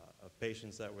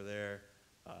patients that were there,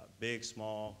 big,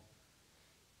 small,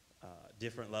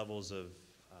 different levels of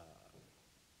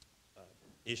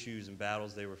issues and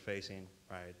battles they were facing,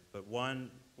 right? But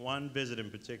one visit in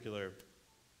particular,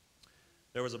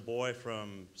 there was a boy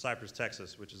from Cypress,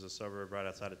 Texas, which is a suburb right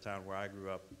outside of town where I grew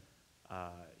up.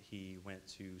 He went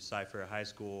to Cypher High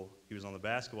School. He was on the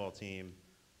basketball team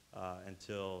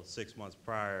until 6 months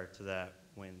prior to that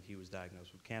when he was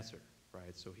diagnosed with cancer,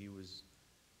 right? So he was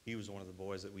one of the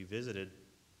boys that we visited.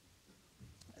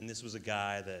 And this was a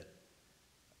guy that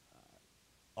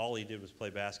all he did was play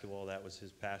basketball. That was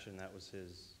his passion. That was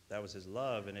his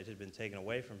love, and it had been taken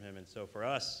away from him. And so for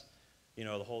us, you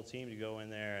know, the whole team to go in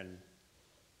there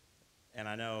and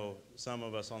I know some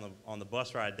of us on the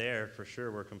bus ride there for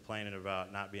sure were complaining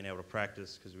about not being able to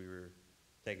practice because we were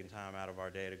taking time out of our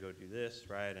day to go do this,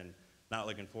 right? And not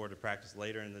looking forward to practice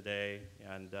later in the day.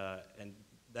 And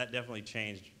that definitely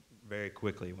changed very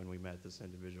quickly when we met this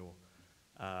individual.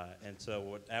 And so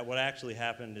what actually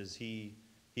happened is he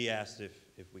asked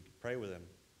if we could pray with him.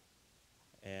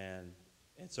 And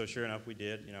so sure enough, we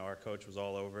did. You know, our coach was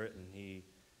all over it, and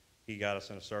he got us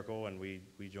in a circle, and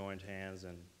we joined hands,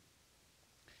 and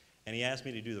he asked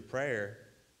me to do the prayer.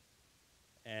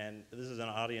 And this is an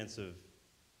audience of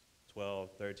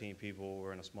 12, 13 people.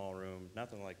 We're in a small room,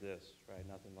 nothing like this, right?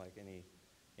 Nothing like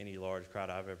any large crowd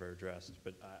I've ever addressed.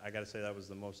 But I got to say that was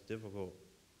the most difficult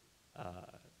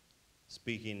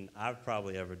speaking I've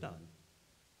probably ever done,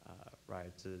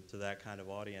 right, to that kind of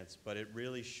audience. But it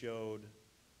really showed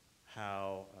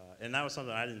how, and that was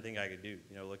something I didn't think I could do.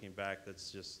 You know, looking back,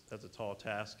 that's a tall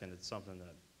task, and it's something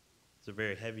that, it's a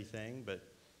very heavy thing. But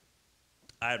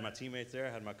I had my teammates there,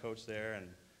 I had my coach there,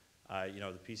 and you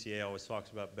know, the PCA always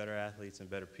talks about better athletes and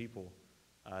better people.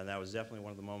 And that was definitely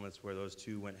one of the moments where those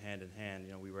two went hand in hand.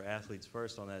 You know, we were athletes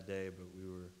first on that day, but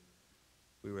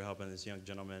we were helping this young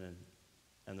gentleman,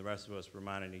 and the rest of us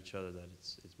reminding each other that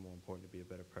it's more important to be a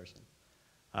better person.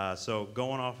 So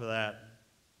going off of that,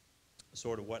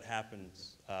 sort of what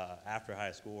happens after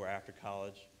high school or after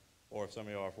college, or if some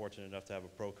of you are fortunate enough to have a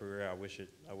pro career, I wish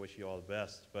you all the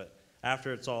best. But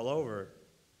after it's all over,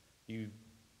 you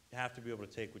have to be able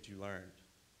to take what you learned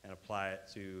and apply it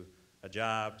to a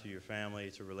job, to your family,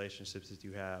 to relationships that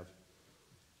you have.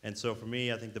 And so for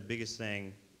me, I think the biggest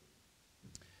thing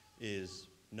is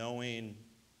knowing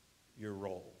your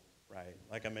role, right?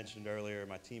 Like I mentioned earlier,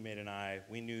 my teammate and I,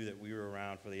 we knew that we were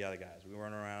around for the other guys. We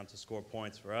weren't around to score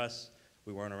points for us.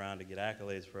 We weren't around to get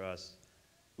accolades for us.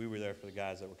 We were there for the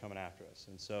guys that were coming after us.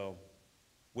 And so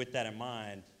with that in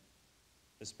mind,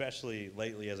 especially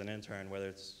lately as an intern, whether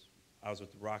it's I was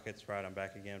with the Rockets, right, I'm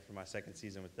back again for my second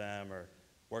season with them, or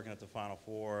working at the Final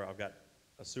Four, I've got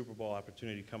a Super Bowl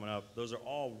opportunity coming up. Those are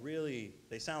all really,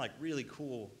 they sound like really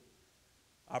cool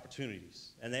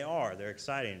opportunities, and they are, they're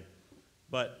exciting.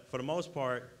 But for the most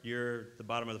part, you're the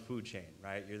bottom of the food chain,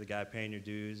 right? You're the guy paying your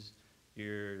dues.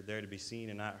 You're there to be seen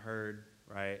and not heard,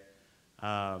 right?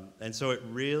 And so it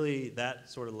really, that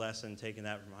sort of lesson, taking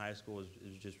that from high school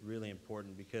is just really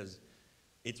important, because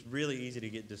it's really easy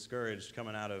to get discouraged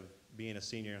coming out of being a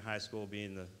senior in high school,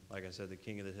 being the, like I said, the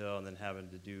king of the hill, and then having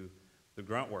to do the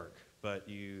grunt work. But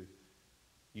you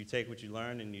take what you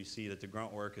learn and you see that the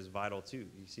grunt work is vital too.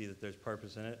 You see that there's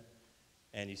purpose in it,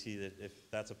 and you see that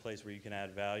if that's a place where you can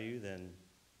add value, then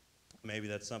maybe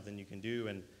that's something you can do.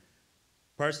 And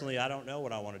personally, I don't know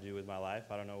what I want to do with my life.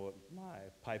 I don't know what my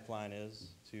pipeline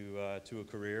is to a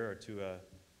career or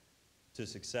to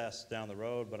success down the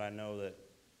road, but I know that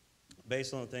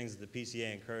based on the things that the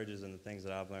PCA encourages and the things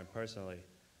that I've learned personally,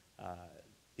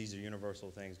 these are universal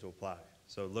things to apply.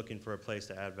 So looking for a place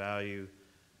to add value,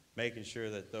 making sure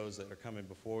that those that are coming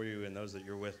before you and those that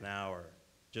you're with now are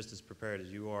just as prepared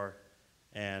as you are,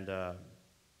 and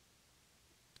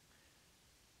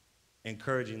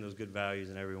encouraging those good values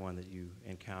in everyone that you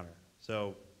encounter.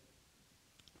 So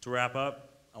to wrap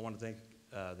up, I want to thank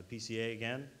the PCA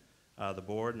again, the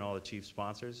board and all the chief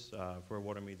sponsors for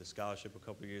awarding me the scholarship a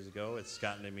couple years ago. It's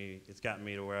gotten me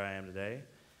to where I am today.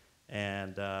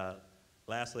 And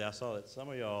lastly, I saw that some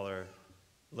of y'all are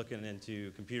looking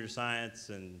into computer science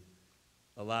and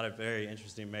a lot of very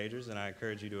interesting majors, and I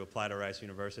encourage you to apply to Rice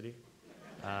University.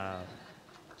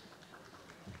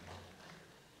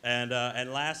 And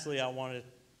lastly, I want to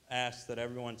ask that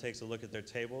everyone takes a look at their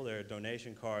table. There are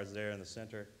donation cards there in the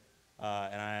center.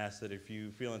 And I ask that if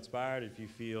you feel inspired, if you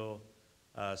feel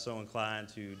so inclined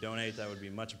to donate, that would be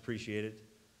much appreciated.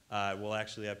 We'll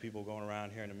actually have people going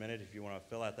around here in a minute. If you want to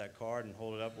fill out that card and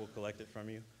hold it up, we'll collect it from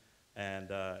you. And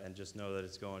just know that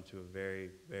it's going to a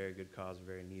very, very good cause, a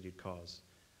very needed cause.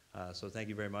 So thank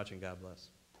you very much, and God bless.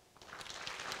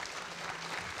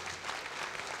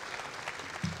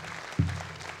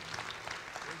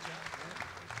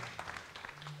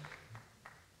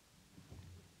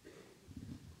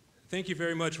 Thank you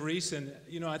very much, Reese. And,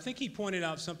 you know, I think he pointed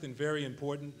out something very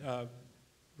important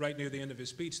right near the end of his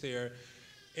speech there.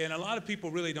 And a lot of people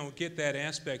really don't get that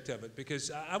aspect of it,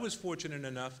 because I was fortunate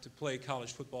enough to play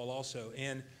college football also.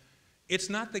 And it's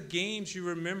not the games you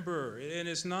remember, and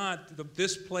it's not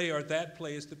this play or that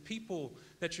play. It's the people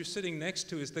that you're sitting next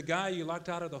to. It's the guy you locked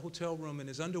out of the hotel room in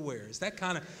his underwear. It's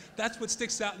that's what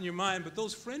sticks out in your mind. But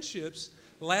those friendships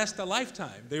last a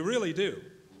lifetime. They really do.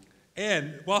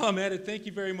 And while I'm at it, thank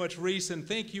you very much, Reese, and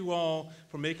thank you all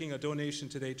for making a donation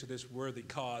today to this worthy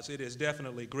cause. It is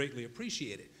definitely greatly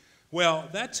appreciated. Well,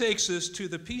 that takes us to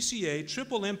the PCA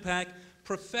Triple Impact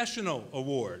Professional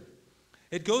Award.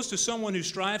 It goes to someone who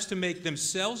strives to make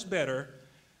themselves better,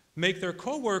 make their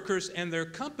coworkers and their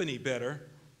company better,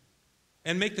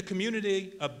 and make the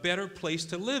community a better place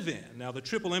to live in. Now, the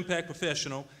Triple Impact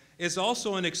Professional is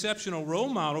also an exceptional role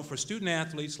model for student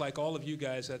athletes like all of you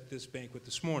guys at this banquet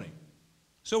this morning.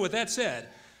 So with that said,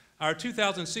 our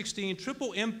 2016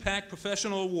 Triple Impact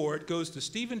Professional Award goes to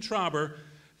Stephen Trauber,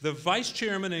 the Vice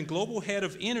Chairman and Global Head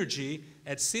of Energy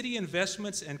at Citi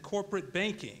Investments and Corporate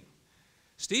Banking.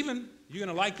 Stephen, you're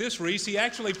going to like this, Reese. He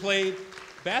actually played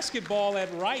basketball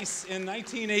at Rice in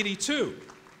 1982.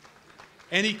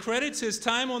 And he credits his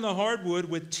time on the hardwood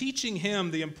with teaching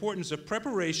him the importance of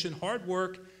preparation, hard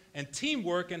work, and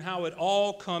teamwork, and how it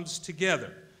all comes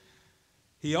together.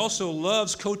 He also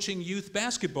loves coaching youth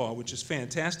basketball, which is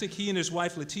fantastic. He and his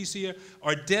wife, Leticia,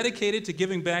 are dedicated to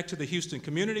giving back to the Houston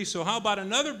community. So how about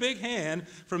another big hand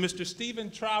for Mr.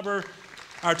 Stephen Trauber,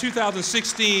 our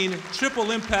 2016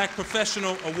 Triple Impact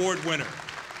Professional Award winner.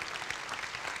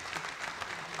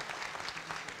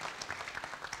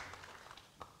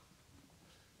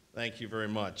 Thank you very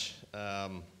much.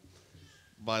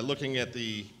 By looking at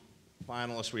the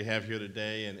finalists we have here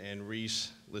today, and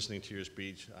Reese, listening to your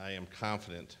speech, I am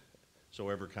confident, so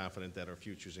ever confident, that our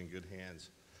future's in good hands.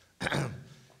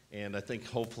 And I think,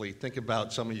 hopefully, think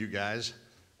about some of you guys,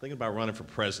 think about running for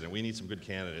president. We need some good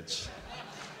candidates.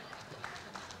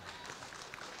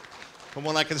 From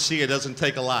what I can see, it doesn't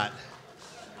take a lot.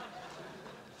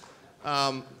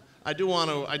 I do want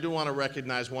to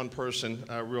recognize one person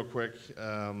real quick,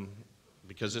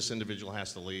 because this individual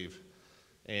has to leave.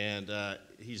 And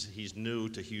he's new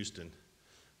to Houston,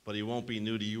 but he won't be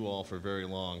new to you all for very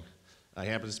long. He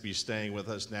happens to be staying with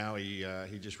us now. He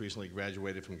just recently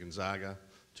graduated from Gonzaga,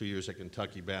 2 years at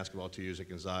Kentucky basketball, 2 years at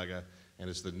Gonzaga, and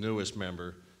is the newest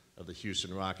member of the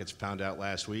Houston Rockets. Found out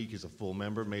last week he's a full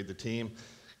member, made the team.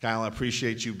 Kyle, I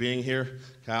appreciate you being here.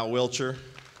 Kyle Wilcher.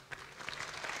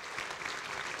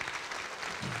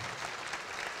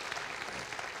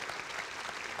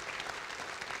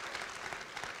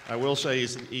 I will say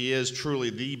he is truly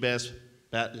the best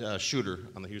shooter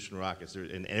on the Houston Rockets,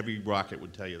 and every Rocket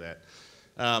would tell you that.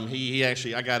 He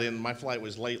actually, I got in, my flight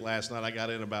was late last night. I got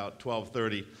in about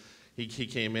 12:30. He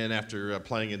came in after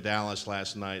playing in Dallas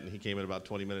last night, and he came in about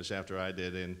 20 minutes after I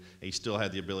did, and he still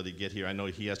had the ability to get here. I know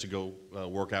he has to go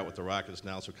work out with the Rockets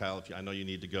now, so Kyle, I know you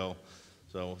need to go.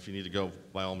 So if you need to go,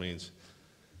 by all means.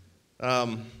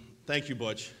 Thank you,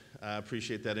 Butch. I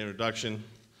appreciate that introduction.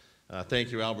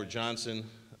 Thank you, Albert Johnson,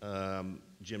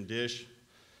 Jim Dish,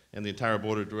 and the entire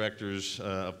board of directors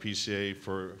of PCA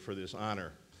for this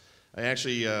honor. I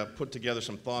actually put together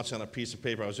some thoughts on a piece of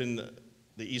paper. I was in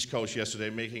the East Coast yesterday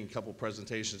making a couple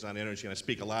presentations on energy, and I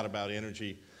speak a lot about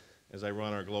energy as I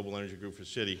run our global energy group for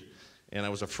Citi. And I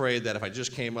was afraid that if I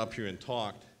just came up here and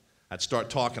talked, I'd start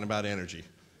talking about energy.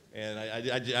 And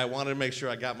I wanted to make sure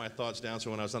I got my thoughts down,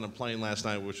 so when I was on the plane last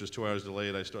night, which was 2 hours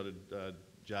delayed, I started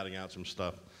jotting out some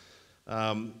stuff.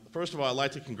 First of all, I'd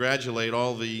like to congratulate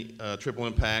all the Triple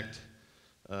Impact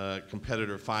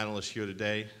competitor finalists here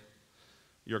today.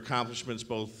 Your accomplishments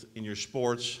both in your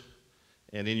sports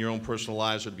and in your own personal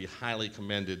lives would be highly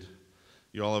commended.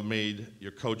 You all have made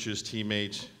your coaches,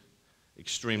 teammates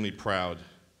extremely proud.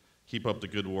 Keep up the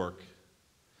good work.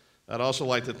 I'd also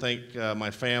like to thank my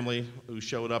family who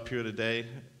showed up here today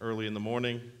early in the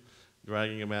morning,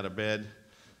 dragging them out of bed,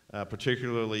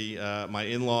 particularly my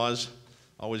in-laws.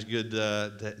 Always good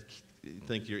to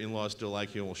think your in-laws still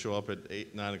like you and will show up at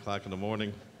 8, 9 o'clock in the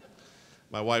morning.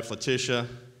 My wife, Leticia,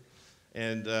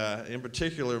 and in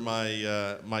particular,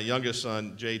 my youngest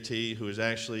son, JT, who has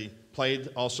actually played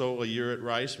also a year at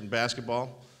Rice in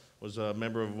basketball, was a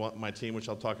member of my team, which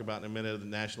I'll talk about in a minute, the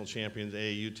national champions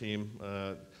AAU team,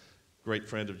 great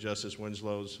friend of Justice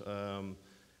Winslow's,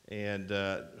 and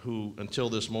who, until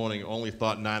this morning, only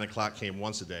thought 9 o'clock came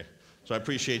once a day. So I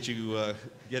appreciate you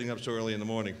getting up so early in the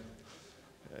morning.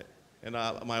 And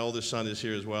my oldest son is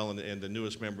here as well, and the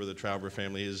newest member of the Trauber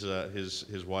family is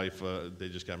his wife. They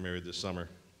just got married this summer.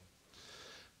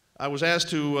 I was asked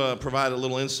to provide a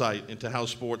little insight into how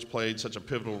sports played such a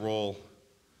pivotal role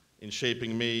in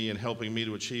shaping me and helping me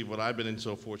to achieve what I've been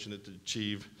so fortunate to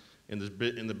achieve in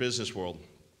the business world.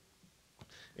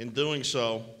 In doing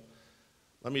so,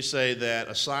 let me say that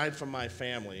aside from my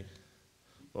family,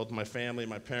 both my family,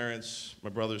 my parents, my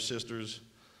brothers, sisters,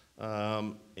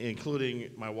 including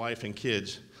my wife and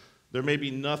kids, there may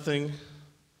be nothing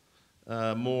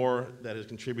more that has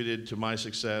contributed to my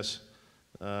success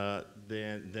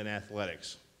than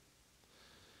athletics.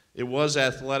 It was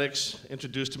athletics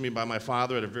introduced to me by my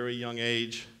father at a very young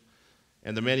age,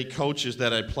 and the many coaches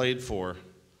that I played for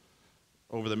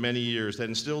over the many years that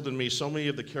instilled in me so many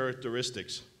of the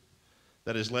characteristics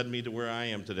that has led me to where I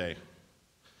am today.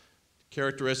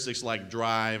 Characteristics like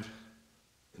drive,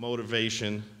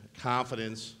 motivation,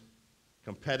 confidence,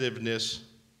 competitiveness,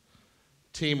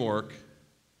 teamwork,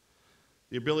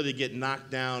 the ability to get knocked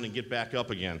down and get back up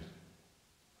again.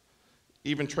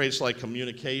 Even traits like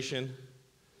communication,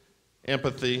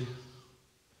 empathy.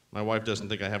 My wife doesn't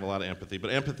think I have a lot of empathy,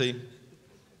 but empathy,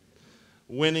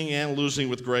 winning and losing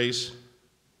with grace.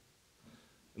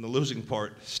 And the losing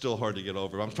part is still hard to get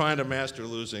over. I'm trying to master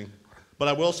losing, but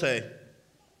I will say,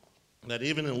 that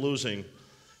even in losing,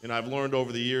 I've learned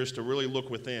over the years to really look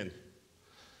within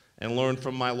and learn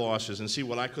from my losses and see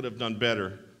what I could have done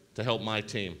better to help my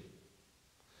team.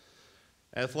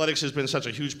 Athletics has been such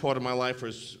a huge part of my life for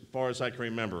as far as I can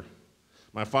remember.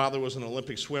 My father was an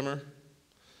Olympic swimmer,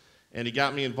 and he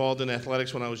got me involved in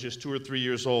athletics when I was just 2 or 3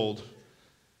 years old.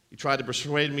 He tried to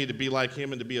persuade me to be like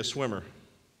him and to be a swimmer.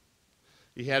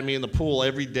 He had me in the pool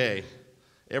every day,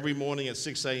 every morning at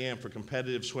 6 a.m. for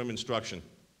competitive swim instruction.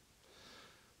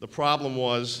 The problem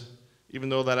was, even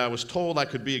though that I was told I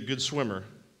could be a good swimmer,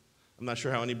 I'm not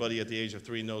sure how anybody at the age of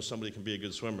 3 knows somebody can be a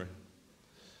good swimmer.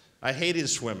 I hated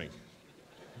swimming.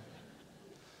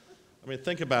 I mean,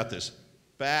 think about this.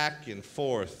 Back and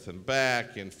forth and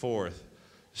back and forth,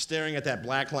 staring at that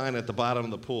black line at the bottom of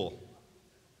the pool.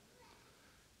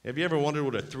 Have you ever wondered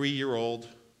what a 3-year-old,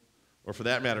 or for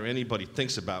that matter, anybody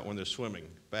thinks about when they're swimming?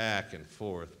 Back and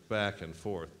forth, back and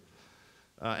forth.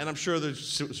 And I'm sure there's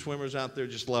swimmers out there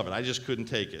just love it. I just couldn't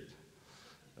take it.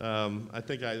 I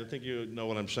think you know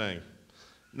what I'm saying.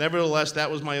 Nevertheless,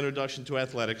 that was my introduction to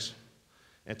athletics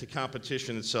and to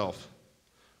competition itself.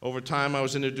 Over time, I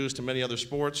was introduced to many other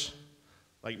sports.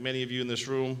 Like many of you in this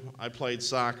room, I played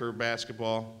soccer,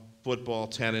 basketball, football,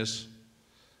 tennis.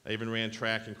 I even ran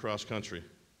track and cross country.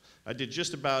 I did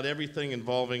just about everything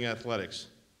involving athletics.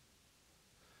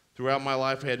 Throughout my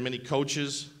life, I had many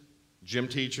coaches, gym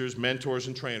teachers, mentors,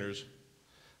 and trainers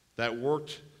that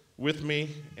worked with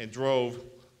me and drove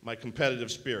my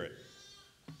competitive spirit.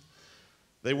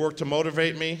 They worked to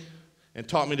motivate me and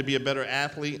taught me to be a better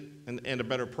athlete and a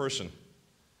better person.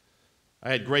 I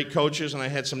had great coaches and I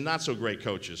had some not so great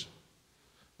coaches,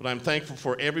 but I'm thankful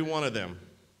for every one of them.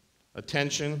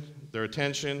 Their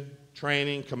attention,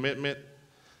 training, commitment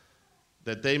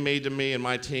that they made to me and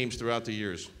my teams throughout the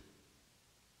years.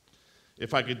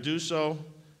 If I could do so,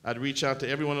 I'd reach out to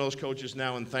every one of those coaches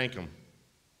now and thank them.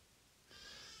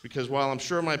 Because while I'm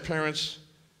sure my parents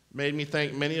made me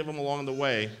thank many of them along the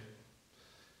way,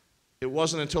 it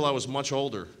wasn't until I was much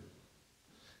older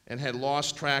and had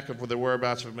lost track of the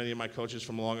whereabouts of many of my coaches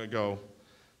from long ago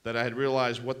that I had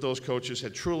realized what those coaches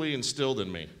had truly instilled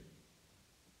in me.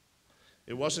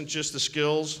 It wasn't just the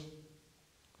skills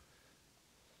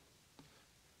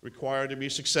required to be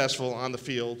successful on the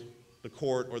field, the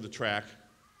court, or the track,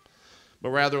 but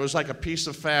rather it was like a piece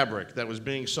of fabric that was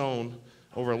being sewn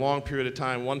over a long period of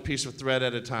time, one piece of thread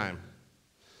at a time,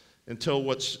 until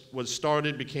what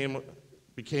started became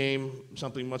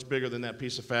something much bigger than that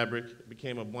piece of fabric. It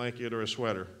became a blanket or a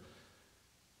sweater.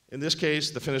 In this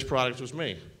case, the finished product was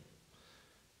me.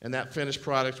 And that finished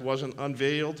product wasn't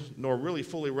unveiled nor really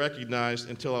fully recognized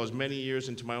until I was many years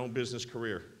into my own business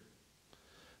career.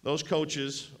 Those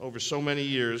coaches, over so many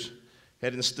years,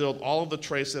 had instilled all of the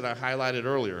traits that I highlighted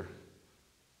earlier.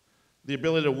 The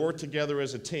ability to work together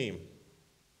as a team,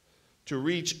 to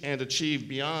reach and achieve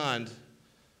beyond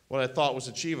what I thought was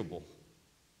achievable.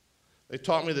 They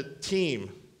taught me that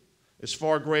team is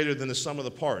far greater than the sum of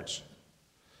the parts,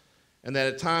 and that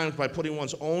at times, by putting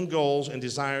one's own goals and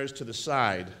desires to the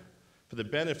side for the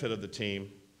benefit of the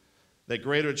team, that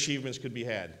greater achievements could be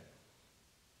had.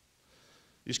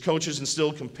 These coaches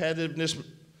instilled competitiveness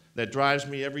that drives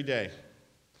me every day.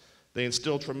 They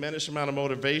instilled tremendous amount of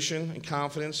motivation and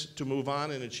confidence to move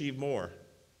on and achieve more.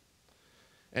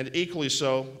 And equally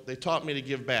so, they taught me to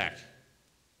give back.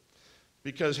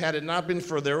 Because had it not been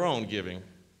for their own giving,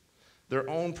 their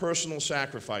own personal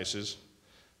sacrifices,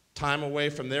 time away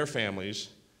from their families,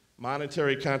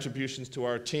 monetary contributions to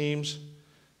our teams,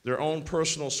 their own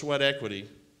personal sweat equity,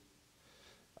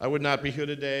 I would not be here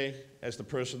today as the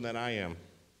person that I am.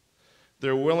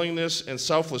 Their willingness and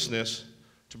selflessness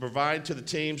to provide to the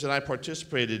teams that I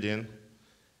participated in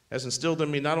has instilled in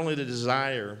me not only the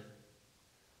desire,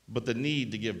 but the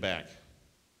need to give back.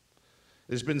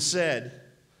 It has been said,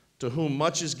 to whom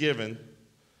much is given,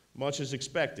 much is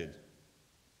expected.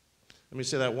 Let me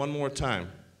say that one more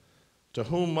time. To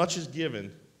whom much is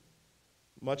given,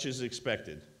 much is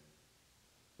expected.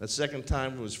 That second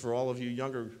time was for all of you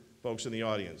younger folks in the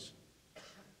audience.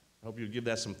 I hope you'll give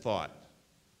that some thought,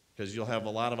 because you'll have a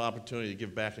lot of opportunity to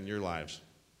give back in your lives.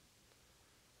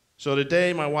 So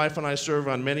today, my wife and I serve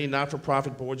on many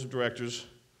not-for-profit boards of directors.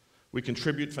 We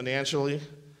contribute financially,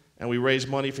 and we raise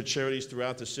money for charities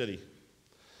throughout the city.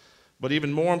 But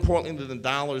even more importantly than the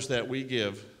dollars that we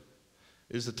give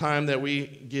is the time that we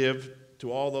give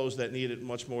to all those that need it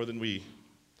much more than we.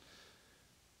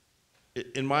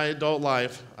 In my adult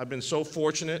life, I've been so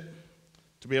fortunate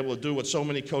to be able to do what so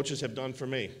many coaches have done for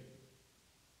me.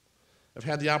 I've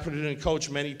had the opportunity to coach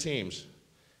many teams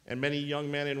and many young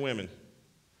men and women.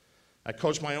 I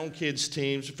coached my own kids'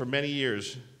 teams for many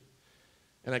years,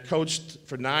 and I coached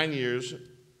for 9 years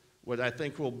what I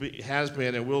think has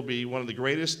been and will be one of the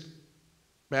greatest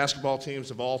basketball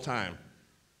teams of all time.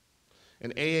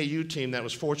 An AAU team that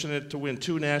was fortunate to win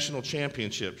 2 national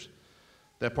championships,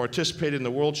 that participated in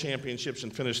the World Championships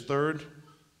and finished 3rd.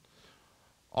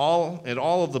 All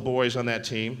of the boys on that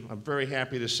team, I'm very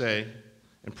happy to say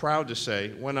and proud to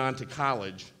say, went on to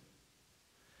college,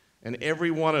 and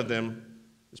every one of them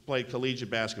has played collegiate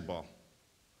basketball.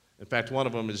 In fact, one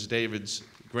of them is David's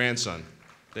grandson,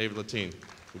 David Latine,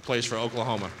 who plays for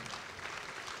Oklahoma.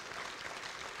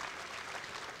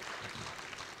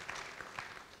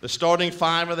 The starting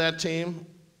 5 of that team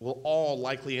will all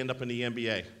likely end up in the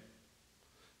NBA,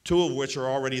 2 of which are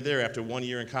already there after 1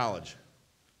 year in college,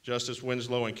 Justice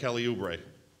Winslow and Kelly Oubre.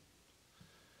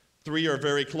 3 are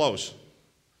very close.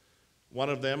 One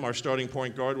of them, our starting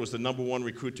point guard, was the #1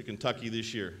 recruit to Kentucky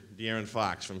this year, De'Aaron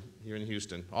Fox from here in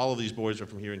Houston. All of these boys are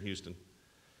from here in Houston.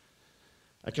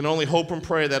 I can only hope and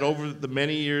pray that over the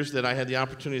many years that I had the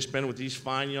opportunity to spend with these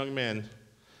fine young men,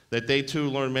 that they too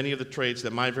learn many of the traits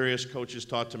that my various coaches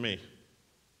taught to me.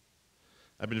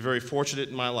 I've been very fortunate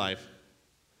in my life,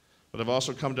 but I've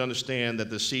also come to understand that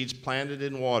the seeds planted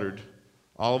and watered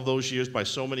all of those years by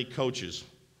so many coaches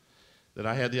that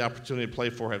I had the opportunity to play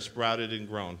for have sprouted and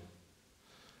grown.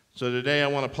 So today I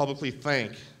want to publicly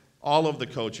thank all of the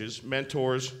coaches,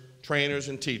 mentors, trainers,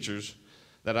 and teachers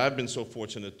that I've been so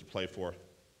fortunate to play for.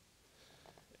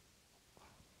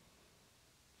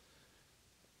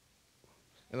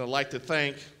 And I'd like to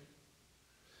thank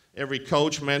every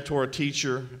coach, mentor,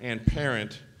 teacher, and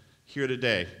parent here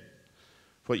today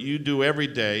for what you do every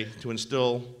day to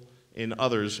instill in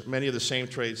others many of the same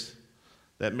traits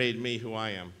that made me who I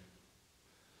am.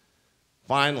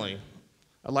 Finally,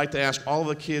 I'd like to ask all of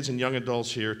the kids and young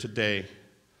adults here today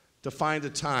to find the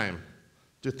time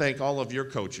to thank all of your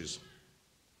coaches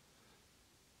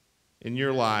in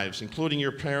your lives, including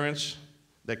your parents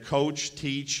that coach,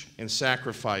 teach, and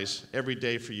sacrifice every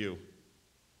day for you.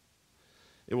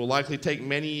 It will likely take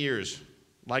many years,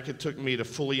 like it took me, to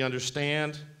fully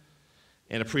understand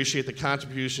and appreciate the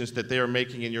contributions that they are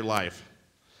making in your life,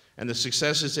 and the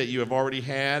successes that you have already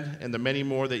had, and the many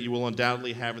more that you will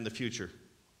undoubtedly have in the future.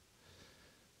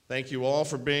 Thank you all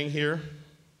for being here,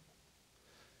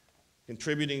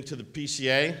 contributing to the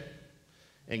PCA,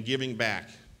 and giving back.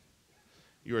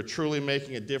 You are truly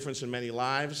making a difference in many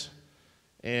lives,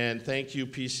 and thank you,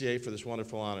 PCA, for this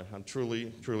wonderful honor. I'm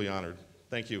truly, truly honored.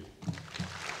 Thank you.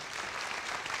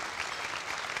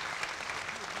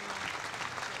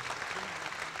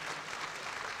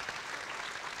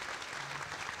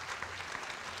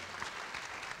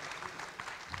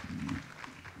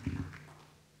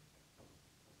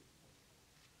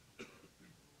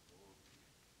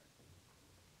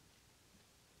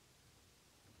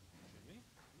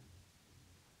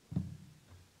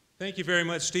 Thank you very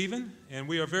much, Stephen, and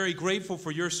we are very grateful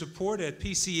for your support at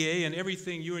PCA and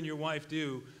everything you and your wife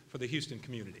do for the Houston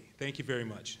community. Thank you very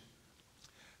much.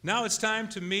 Now it's time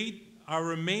to meet our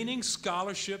remaining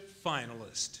scholarship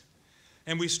finalists.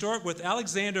 And we start with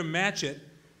Alexander Matchett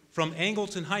from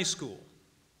Angleton High School.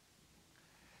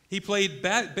 He played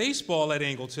baseball at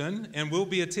Angleton and will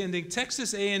be attending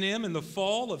Texas A&M in the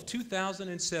fall of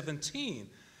 2017.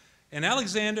 And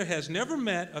Alexander has never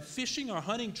met a fishing or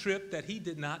hunting trip that he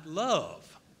did not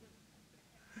love.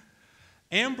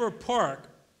 Amber Park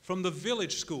from the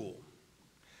Village School.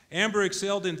 Amber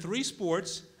excelled in 3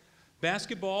 sports,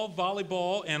 basketball,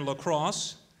 volleyball, and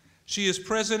lacrosse. She is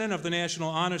president of the National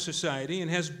Honor Society and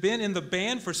has been in the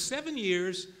band for 7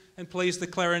 years and plays the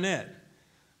clarinet.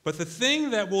 But the thing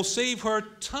that will save her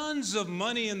tons of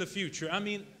money in the future, I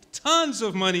mean tons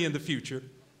of money in the future,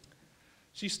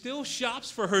 she still shops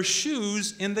for her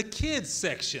shoes in the kids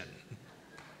section.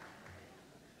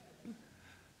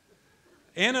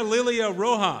 Ana Lilia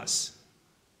Rojas.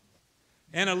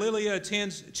 Ana Lilia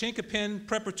attends Chinquapin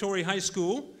Preparatory High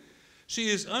School. She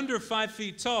is under 5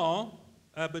 feet tall,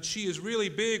 but she is really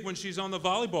big when she's on the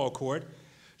volleyball court.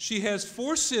 She has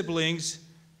 4 siblings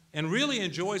and really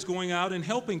enjoys going out and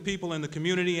helping people in the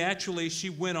community. Actually, she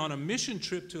went on a mission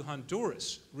trip to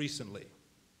Honduras recently.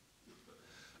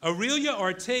 Aurelia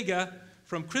Ortega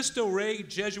from Cristo Rey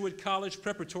Jesuit College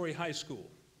Preparatory High School.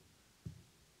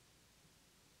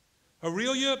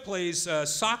 Aurelia plays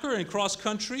soccer and cross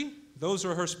country. Those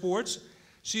are her sports.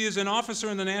 She is an officer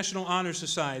in the National Honor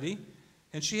Society,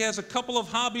 and she has a couple of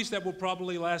hobbies that will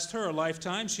probably last her a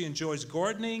lifetime. She enjoys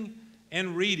gardening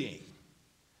and reading.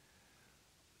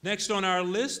 Next on our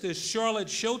list is Charlotte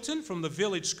Shelton from the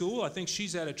Village School. I think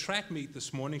she's at a track meet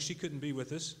this morning. She couldn't be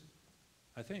with us,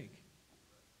 I think.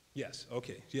 Yes,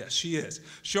 okay, yes, she is.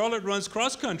 Charlotte runs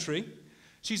cross country.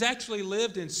 She's actually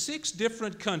lived in 6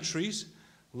 different countries,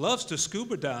 loves to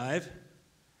scuba dive,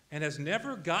 and has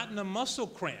never gotten a muscle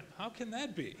cramp. How can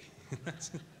that be?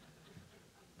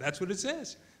 That's what it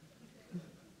says.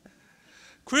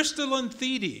 Crystalline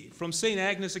Thede from St.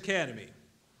 Agnes Academy.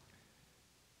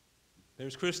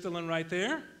 There's Crystalline right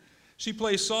there. She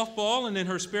plays softball, and in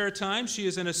her spare time, she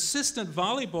is an assistant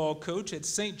volleyball coach at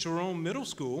St. Jerome Middle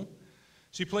School.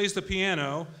 She plays the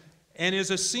piano and is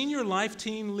a senior life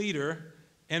team leader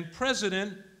and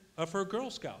president of her Girl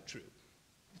Scout troop.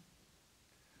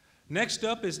 Next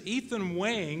up is Ethan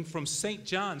Wang from St.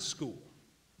 John's School.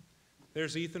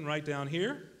 There's Ethan right down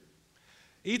here.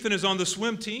 Ethan is on the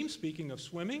swim team, speaking of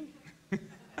swimming.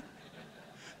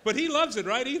 But he loves it,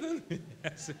 right, Ethan?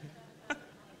 Yes.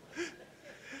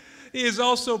 He is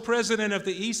also president of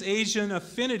the East Asian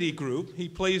Affinity Group. He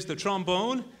plays the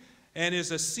trombone and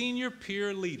is a senior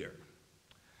peer leader.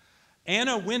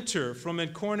 Anna Winter from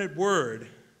Incarnate Word.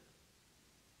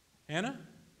 Anna?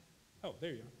 Oh,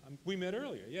 there you are. We met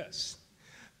earlier, yes.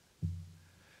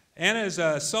 Anna is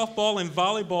a softball and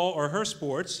volleyball are her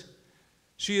sports.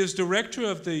 She is director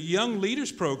of the Young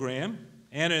Leaders Program.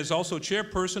 Anna is also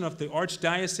chairperson of the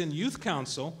Archdiocesan Youth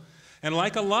Council. And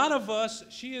like a lot of us,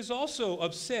 she is also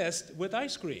obsessed with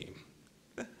ice cream.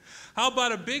 How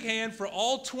about a big hand for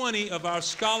all 20 of our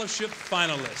scholarship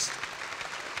finalists?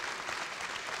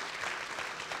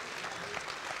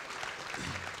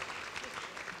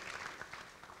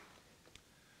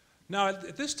 Now,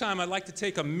 at this time, I'd like to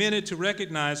take a minute to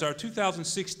recognize our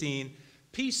 2016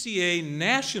 PCA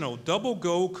National Double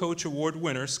Go Coach Award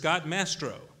winner, Scott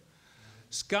Mastro.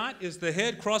 Scott is the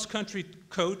head cross-country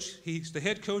coach. He's the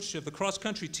head coach of the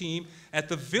cross-country team at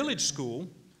the Village School.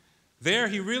 There,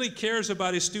 he really cares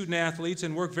about his student athletes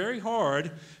and works very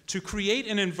hard to create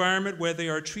an environment where they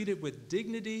are treated with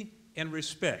dignity and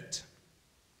respect.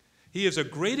 He is a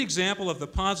great example of the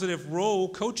positive role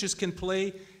coaches can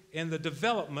play in the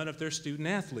development of their student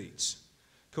athletes.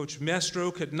 Coach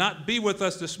Mastro could not be with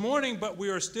us this morning, but we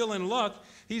are still in luck.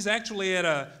 He's actually at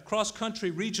a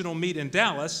cross-country regional meet in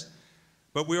Dallas,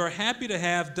 but we are happy to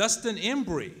have Dustin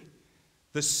Embry,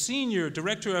 the Senior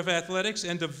Director of Athletics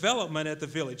and Development at the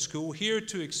Village School, here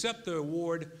to accept the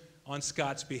award on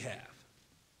Scott's behalf.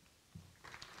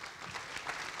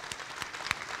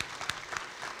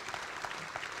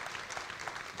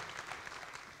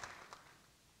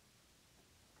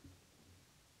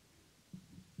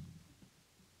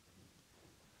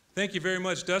 Thank you very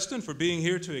much, Dustin, for being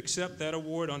here to accept that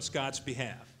award on Scott's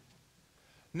behalf.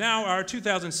 Now, our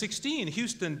 2016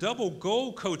 Houston Double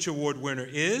Gold Coach Award winner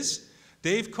is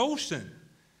Dave Colston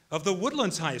of the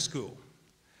Woodlands High School.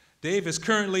 Dave is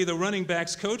currently the running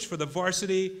backs coach for the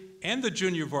varsity and the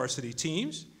junior varsity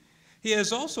teams. He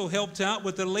has also helped out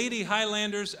with the Lady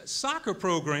Highlanders soccer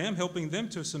program, helping them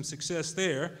to some success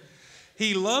there.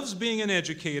 He loves being an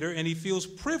educator, and he feels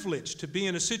privileged to be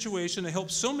in a situation to help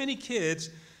so many kids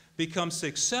become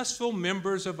successful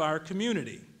members of our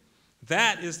community.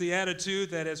 That is the attitude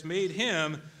that has made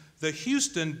him the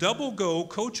Houston Double Go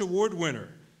Coach Award winner.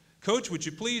 Coach, would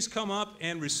you please come up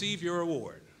and receive your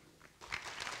award?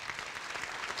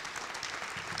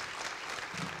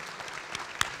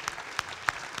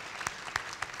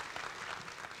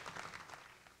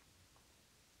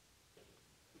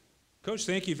 Coach,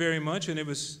 thank you very much, and it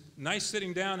was nice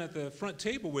sitting down at the front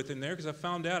table with him there, because I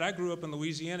found out I grew up in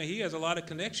Louisiana. He has a lot of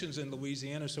connections in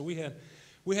Louisiana, so we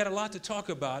had a lot to talk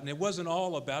about, and it wasn't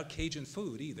all about Cajun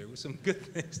food either. There were some good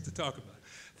things to talk about.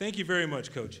 Thank you very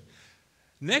much, Coach.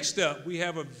 Next up, we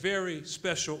have a very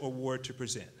special award to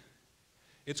present.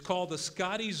 It's called the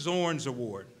Scotty Zorns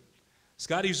Award.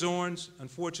 Scotty Zorns,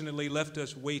 unfortunately, left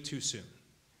us way too soon.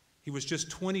 He was just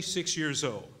 26 years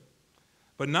old,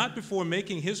 but not before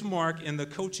making his mark in the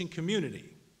coaching community.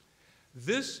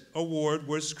 This award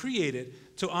was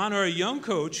created to honor a young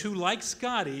coach who, like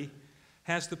Scotty,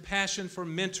 has the passion for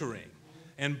mentoring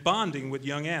and bonding with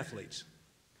young athletes.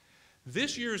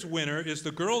 This year's winner is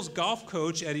the girls' golf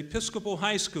coach at Episcopal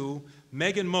High School,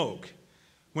 Megan Moak.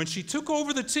 When she took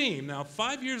over the team, now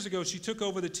 5 years ago she took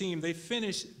over the team, they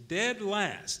finished dead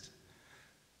last.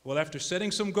 Well, after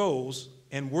setting some goals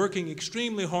and working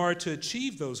extremely hard to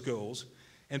achieve those goals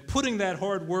and putting that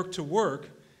hard work to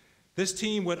work, this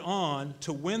team went on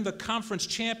to win the conference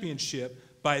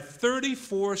championship by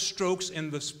 34 strokes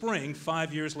in the spring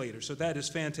 5 years later. So that is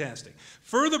fantastic.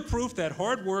 Further proof that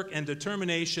hard work and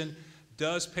determination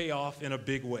does pay off in a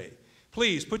big way.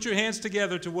 Please put your hands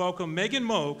together to welcome Megan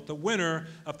Moak, the winner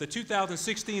of the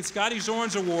 2016 Scotty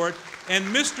Zorns Award, and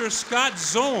Mr. Scott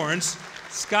Zorns,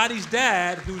 Scotty's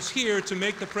dad, who's here to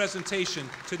make the presentation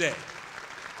today.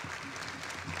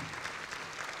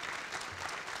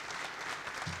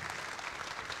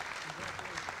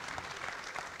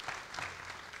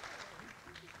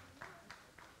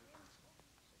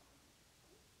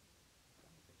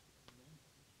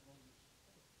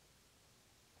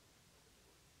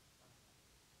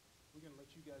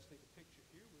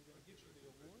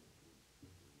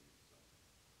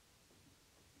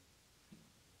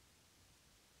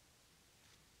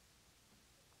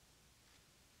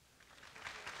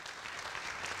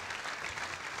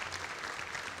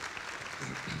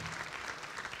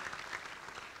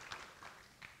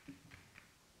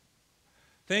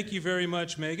 Thank you very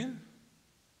much, Megan.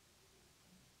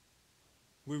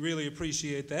 We really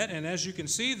appreciate that. And as you can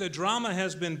see, the drama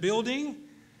has been building.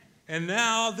 And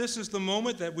now this is the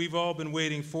moment that we've all been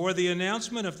waiting for, the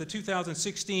announcement of the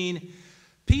 2016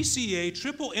 PCA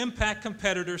Triple Impact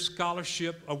Competitor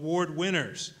Scholarship Award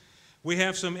winners. We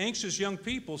have some anxious young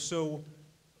people, so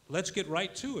let's get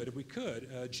right to it if we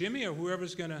could. Jimmy or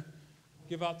whoever's going to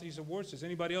give out these awards, does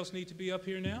anybody else need to be up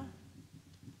here now?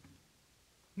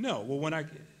 No. Well,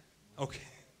 okay,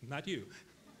 not you.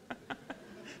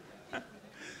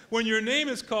 When your name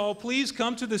is called, please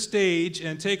come to the stage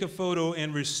and take a photo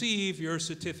and receive your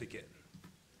certificate.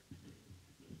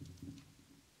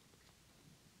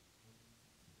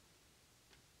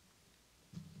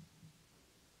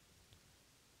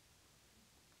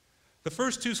 The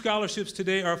first two scholarships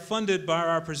today are funded by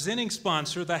our presenting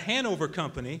sponsor, the Hanover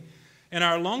Company, and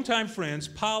our longtime friends,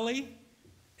 Polly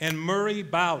and Murray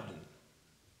Bowden.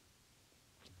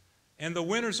 And the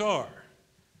winners are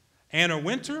Anna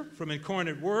Winter from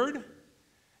Incarnate Word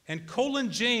and Colin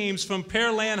James from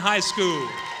Pearland High School.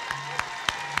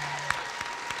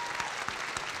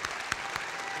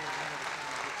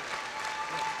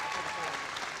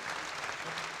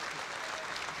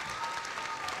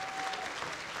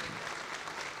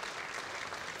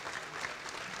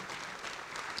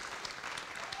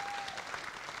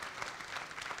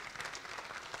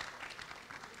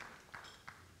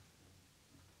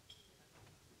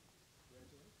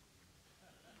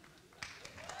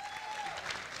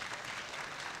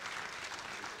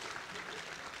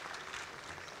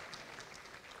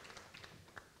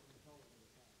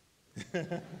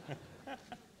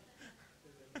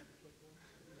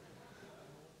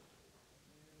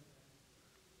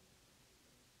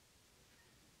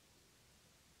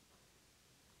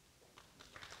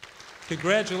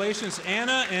 Congratulations,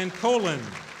 Anna and Colin.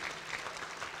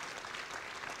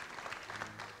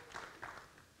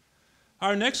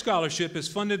 Our next scholarship is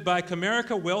funded by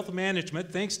Comerica Wealth Management,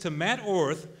 thanks to Matt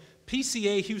Orth,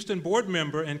 PCA Houston board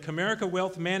member and Comerica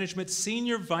Wealth Management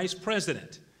Senior Vice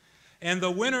President. And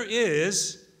the winner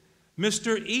is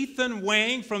Mr. Ethan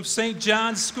Wang from St.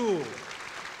 John's School.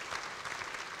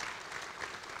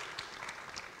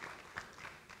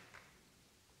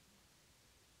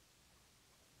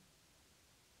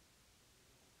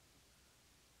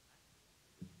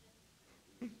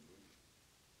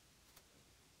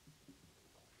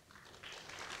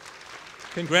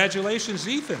 Congratulations,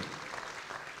 Ethan.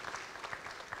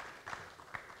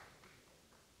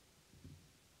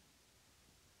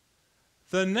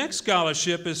 The next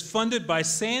scholarship is funded by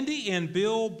Sandy and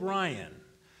Bill Bryan.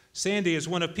 Sandy is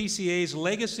one of PCA's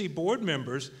legacy board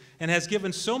members and has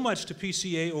given so much to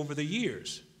PCA over the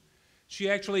years. She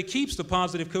actually keeps the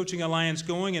Positive Coaching Alliance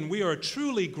going, and we are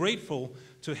truly grateful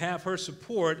to have her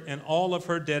support and all of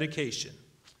her dedication.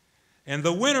 And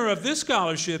the winner of this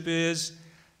scholarship is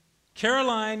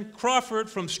Caroline Crawford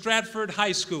from Stratford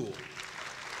High School.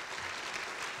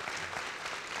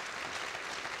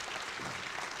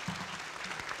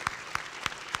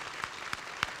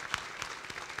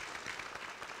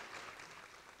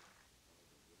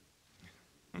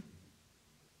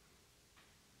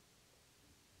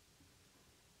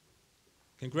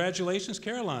 Congratulations,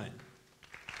 Caroline.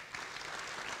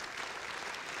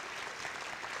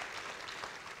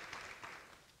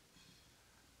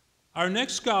 Our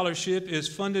next scholarship is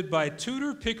funded by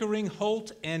Tudor, Pickering,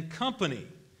 Holt and Company.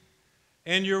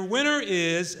 And your winner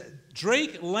is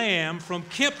Drake Lamb from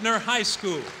Kempner High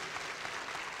School.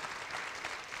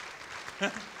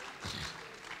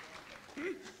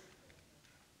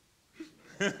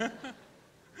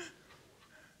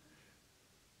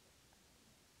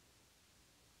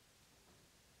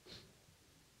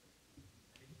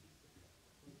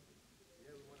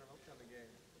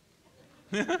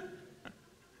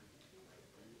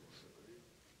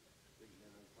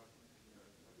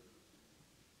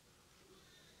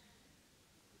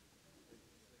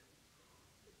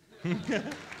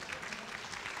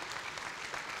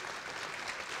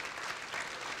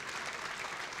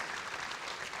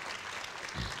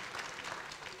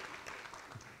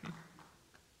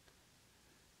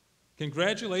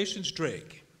 Congratulations,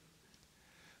 Drake.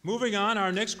 Moving on,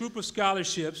 our next group of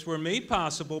scholarships were made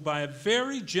possible by a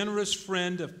very generous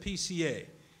friend of PCA.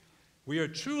 We are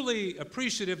truly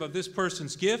appreciative of this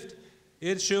person's gift.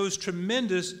 It shows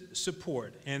tremendous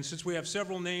support. And since we have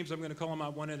several names, I'm going to call them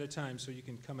out one at a time so you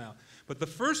can come out. But the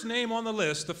first name on the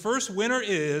list, the first winner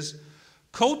is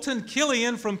Colton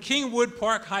Killian from Kingwood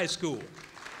Park High School.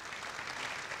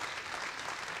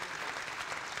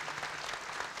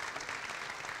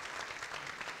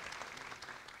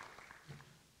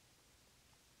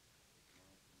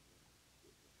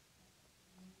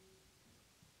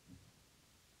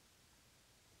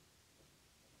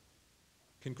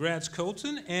 Congrats,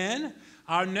 Colton. And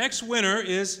our next winner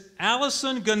is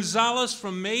Allison Gonzalez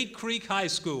from Maid Creek High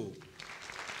School.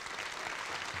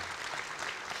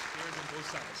 Here's on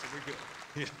both sides, so we're good.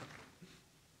 Yeah.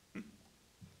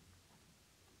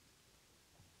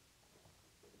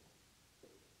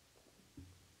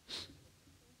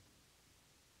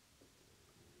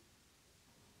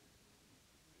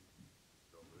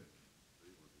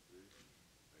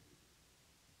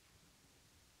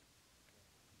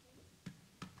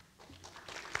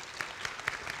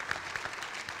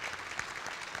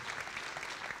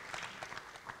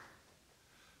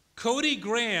 Cody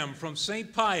Graham from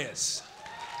St. Pius.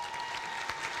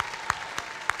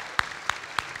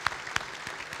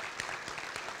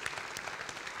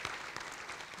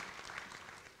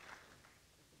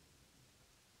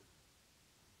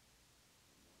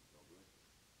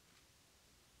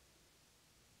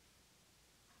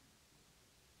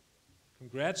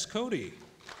 Congrats, Cody.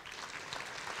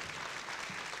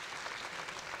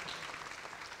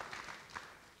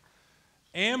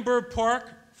 Amber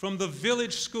Park from the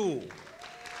Village School.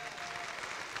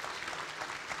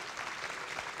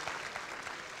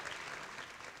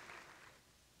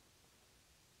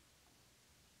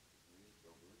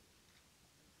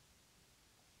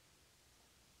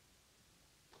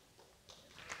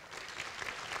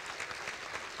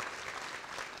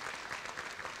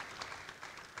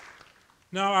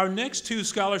 Now, our next two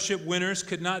scholarship winners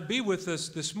could not be with us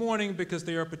this morning because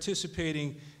they are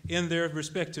participating in their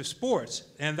respective sports.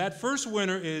 And that first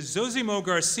winner is Zosimo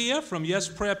Garcia from Yes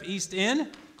Prep East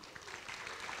End.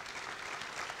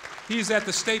 He's at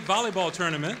the state volleyball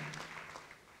tournament.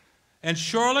 And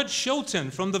Charlotte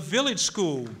Shilton from the Village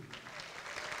School.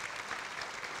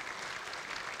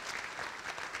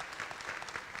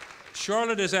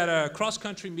 Charlotte is at a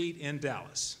cross-country meet in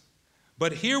Dallas.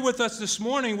 But here with us this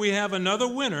morning, we have another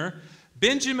winner,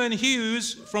 Benjamin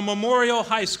Hughes from Memorial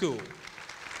High School.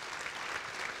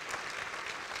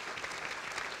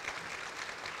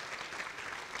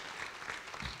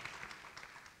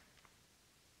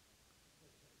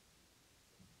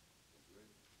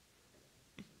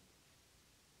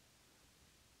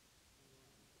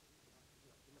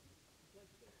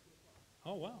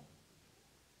 Oh, wow.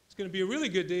 It's going to be a really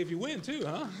good day if you win, too,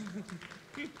 huh?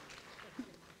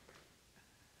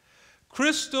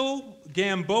 Crystal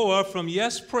Gamboa from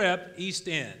Yes Prep East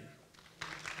End.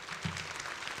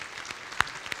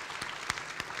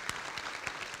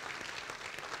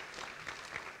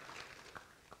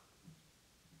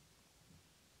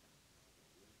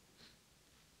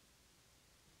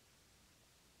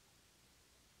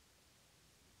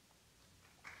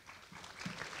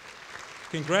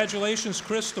 Congratulations,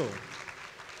 Crystal.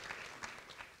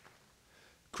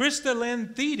 Krista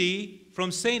Lynn Thede from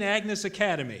St. Agnes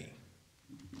Academy.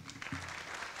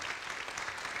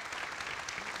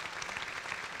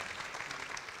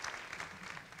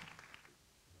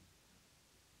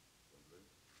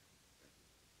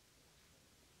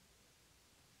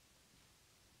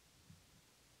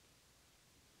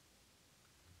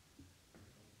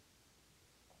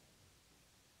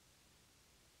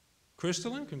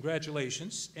 Crystalline,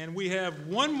 congratulations. And we have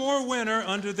one more winner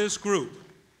under this group.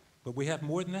 But we have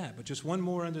more than that, but just one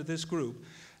more under this group.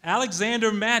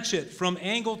 Alexander Matchett from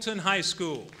Angleton High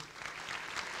School.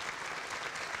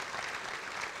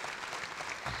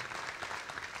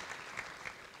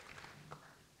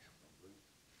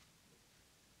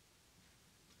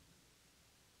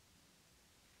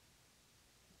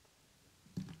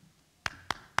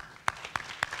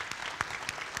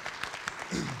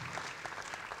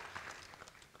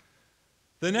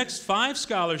 The next 5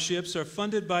 scholarships are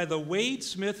funded by the Wade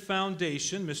Smith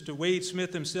Foundation. Mr. Wade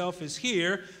Smith himself is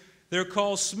here. They're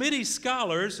called Smitty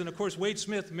Scholars, and of course Wade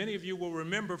Smith, many of you will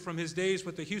remember from his days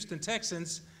with the Houston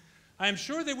Texans. I'm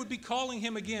sure they would be calling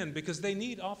him again because they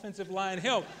need offensive line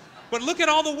help. But look at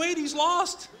all the weight he's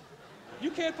lost. You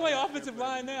can't play offensive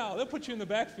line now. They'll put you in the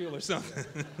backfield or something.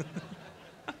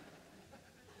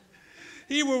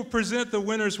 He will present the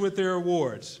winners with their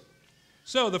awards.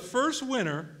 So the first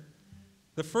winner,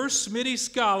 the first Smitty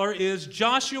Scholar, is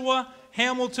Joshua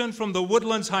Hamilton from the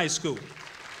Woodlands High School.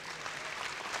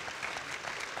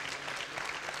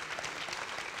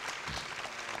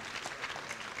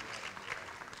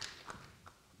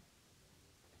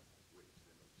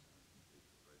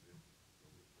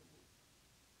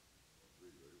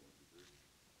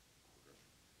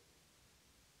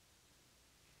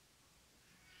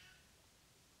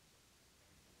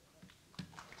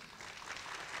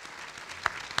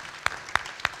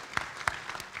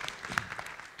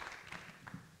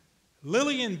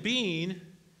 Lillian Bean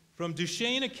from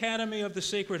Duchesne Academy of the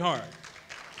Sacred Heart.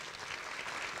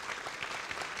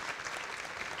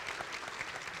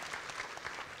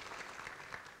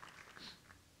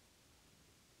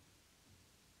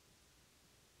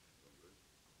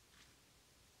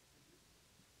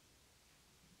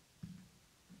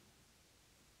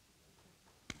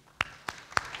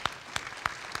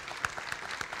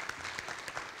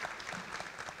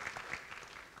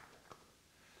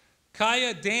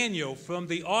 Kaya Daniel from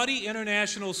the Audi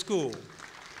International School.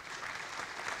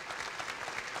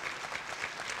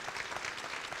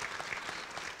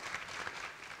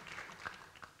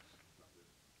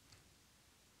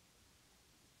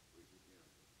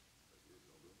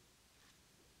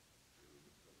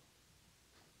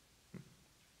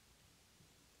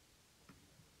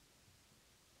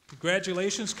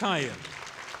 Congratulations, Kaya.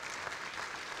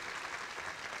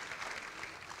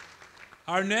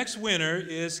 Our next winner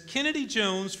is Kennedy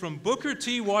Jones from Booker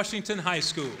T. Washington High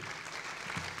School.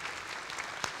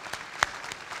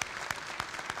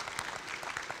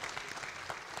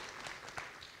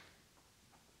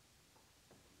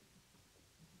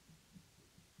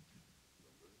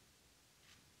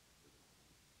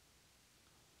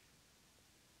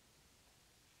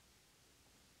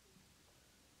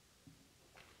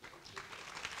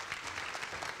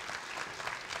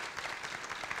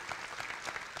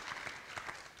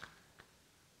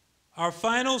 Our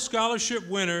final scholarship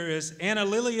winner is Ana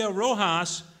Lilia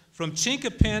Rojas from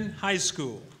Chinquapin High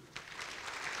School.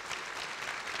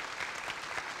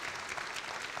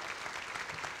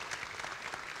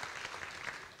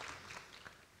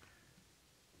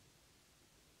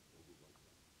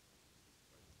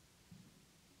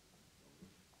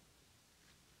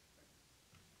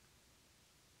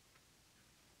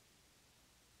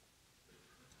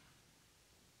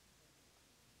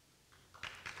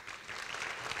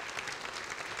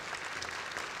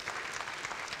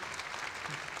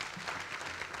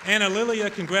 Ana Lilia,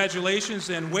 congratulations,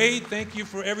 and Wade, thank you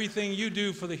for everything you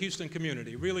do for the Houston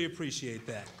community. Really appreciate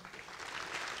that.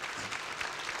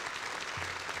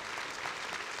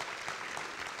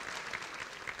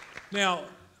 Now,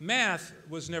 math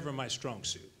was never my strong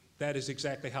suit. That is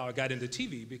exactly how I got into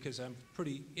TV, because I'm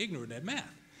pretty ignorant at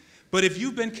math. But if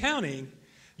you've been counting,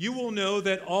 you will know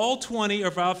that all 20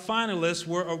 of our finalists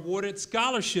were awarded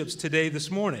scholarships today,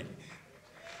 this morning,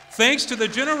 thanks to the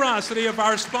generosity of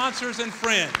our sponsors and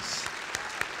friends.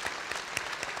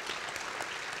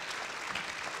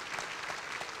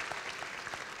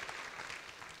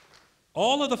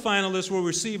 All of the finalists will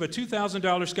receive a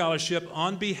 $2,000 scholarship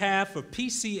on behalf of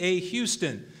PCA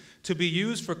Houston to be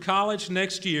used for college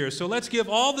next year. So let's give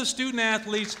all the student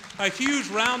athletes a huge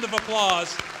round of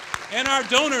applause, and our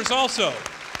donors also.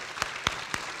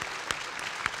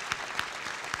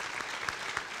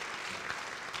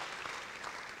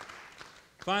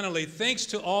 Finally, thanks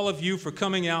to all of you for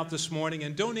coming out this morning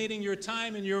and donating your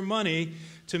time and your money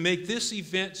to make this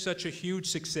event such a huge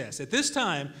success. At this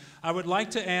time, I would like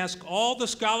to ask all the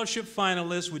scholarship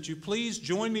finalists, would you please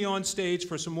join me on stage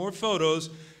for some more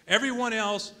photos? Everyone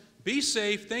else, be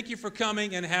safe, thank you for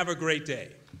coming, and have a great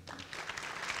day.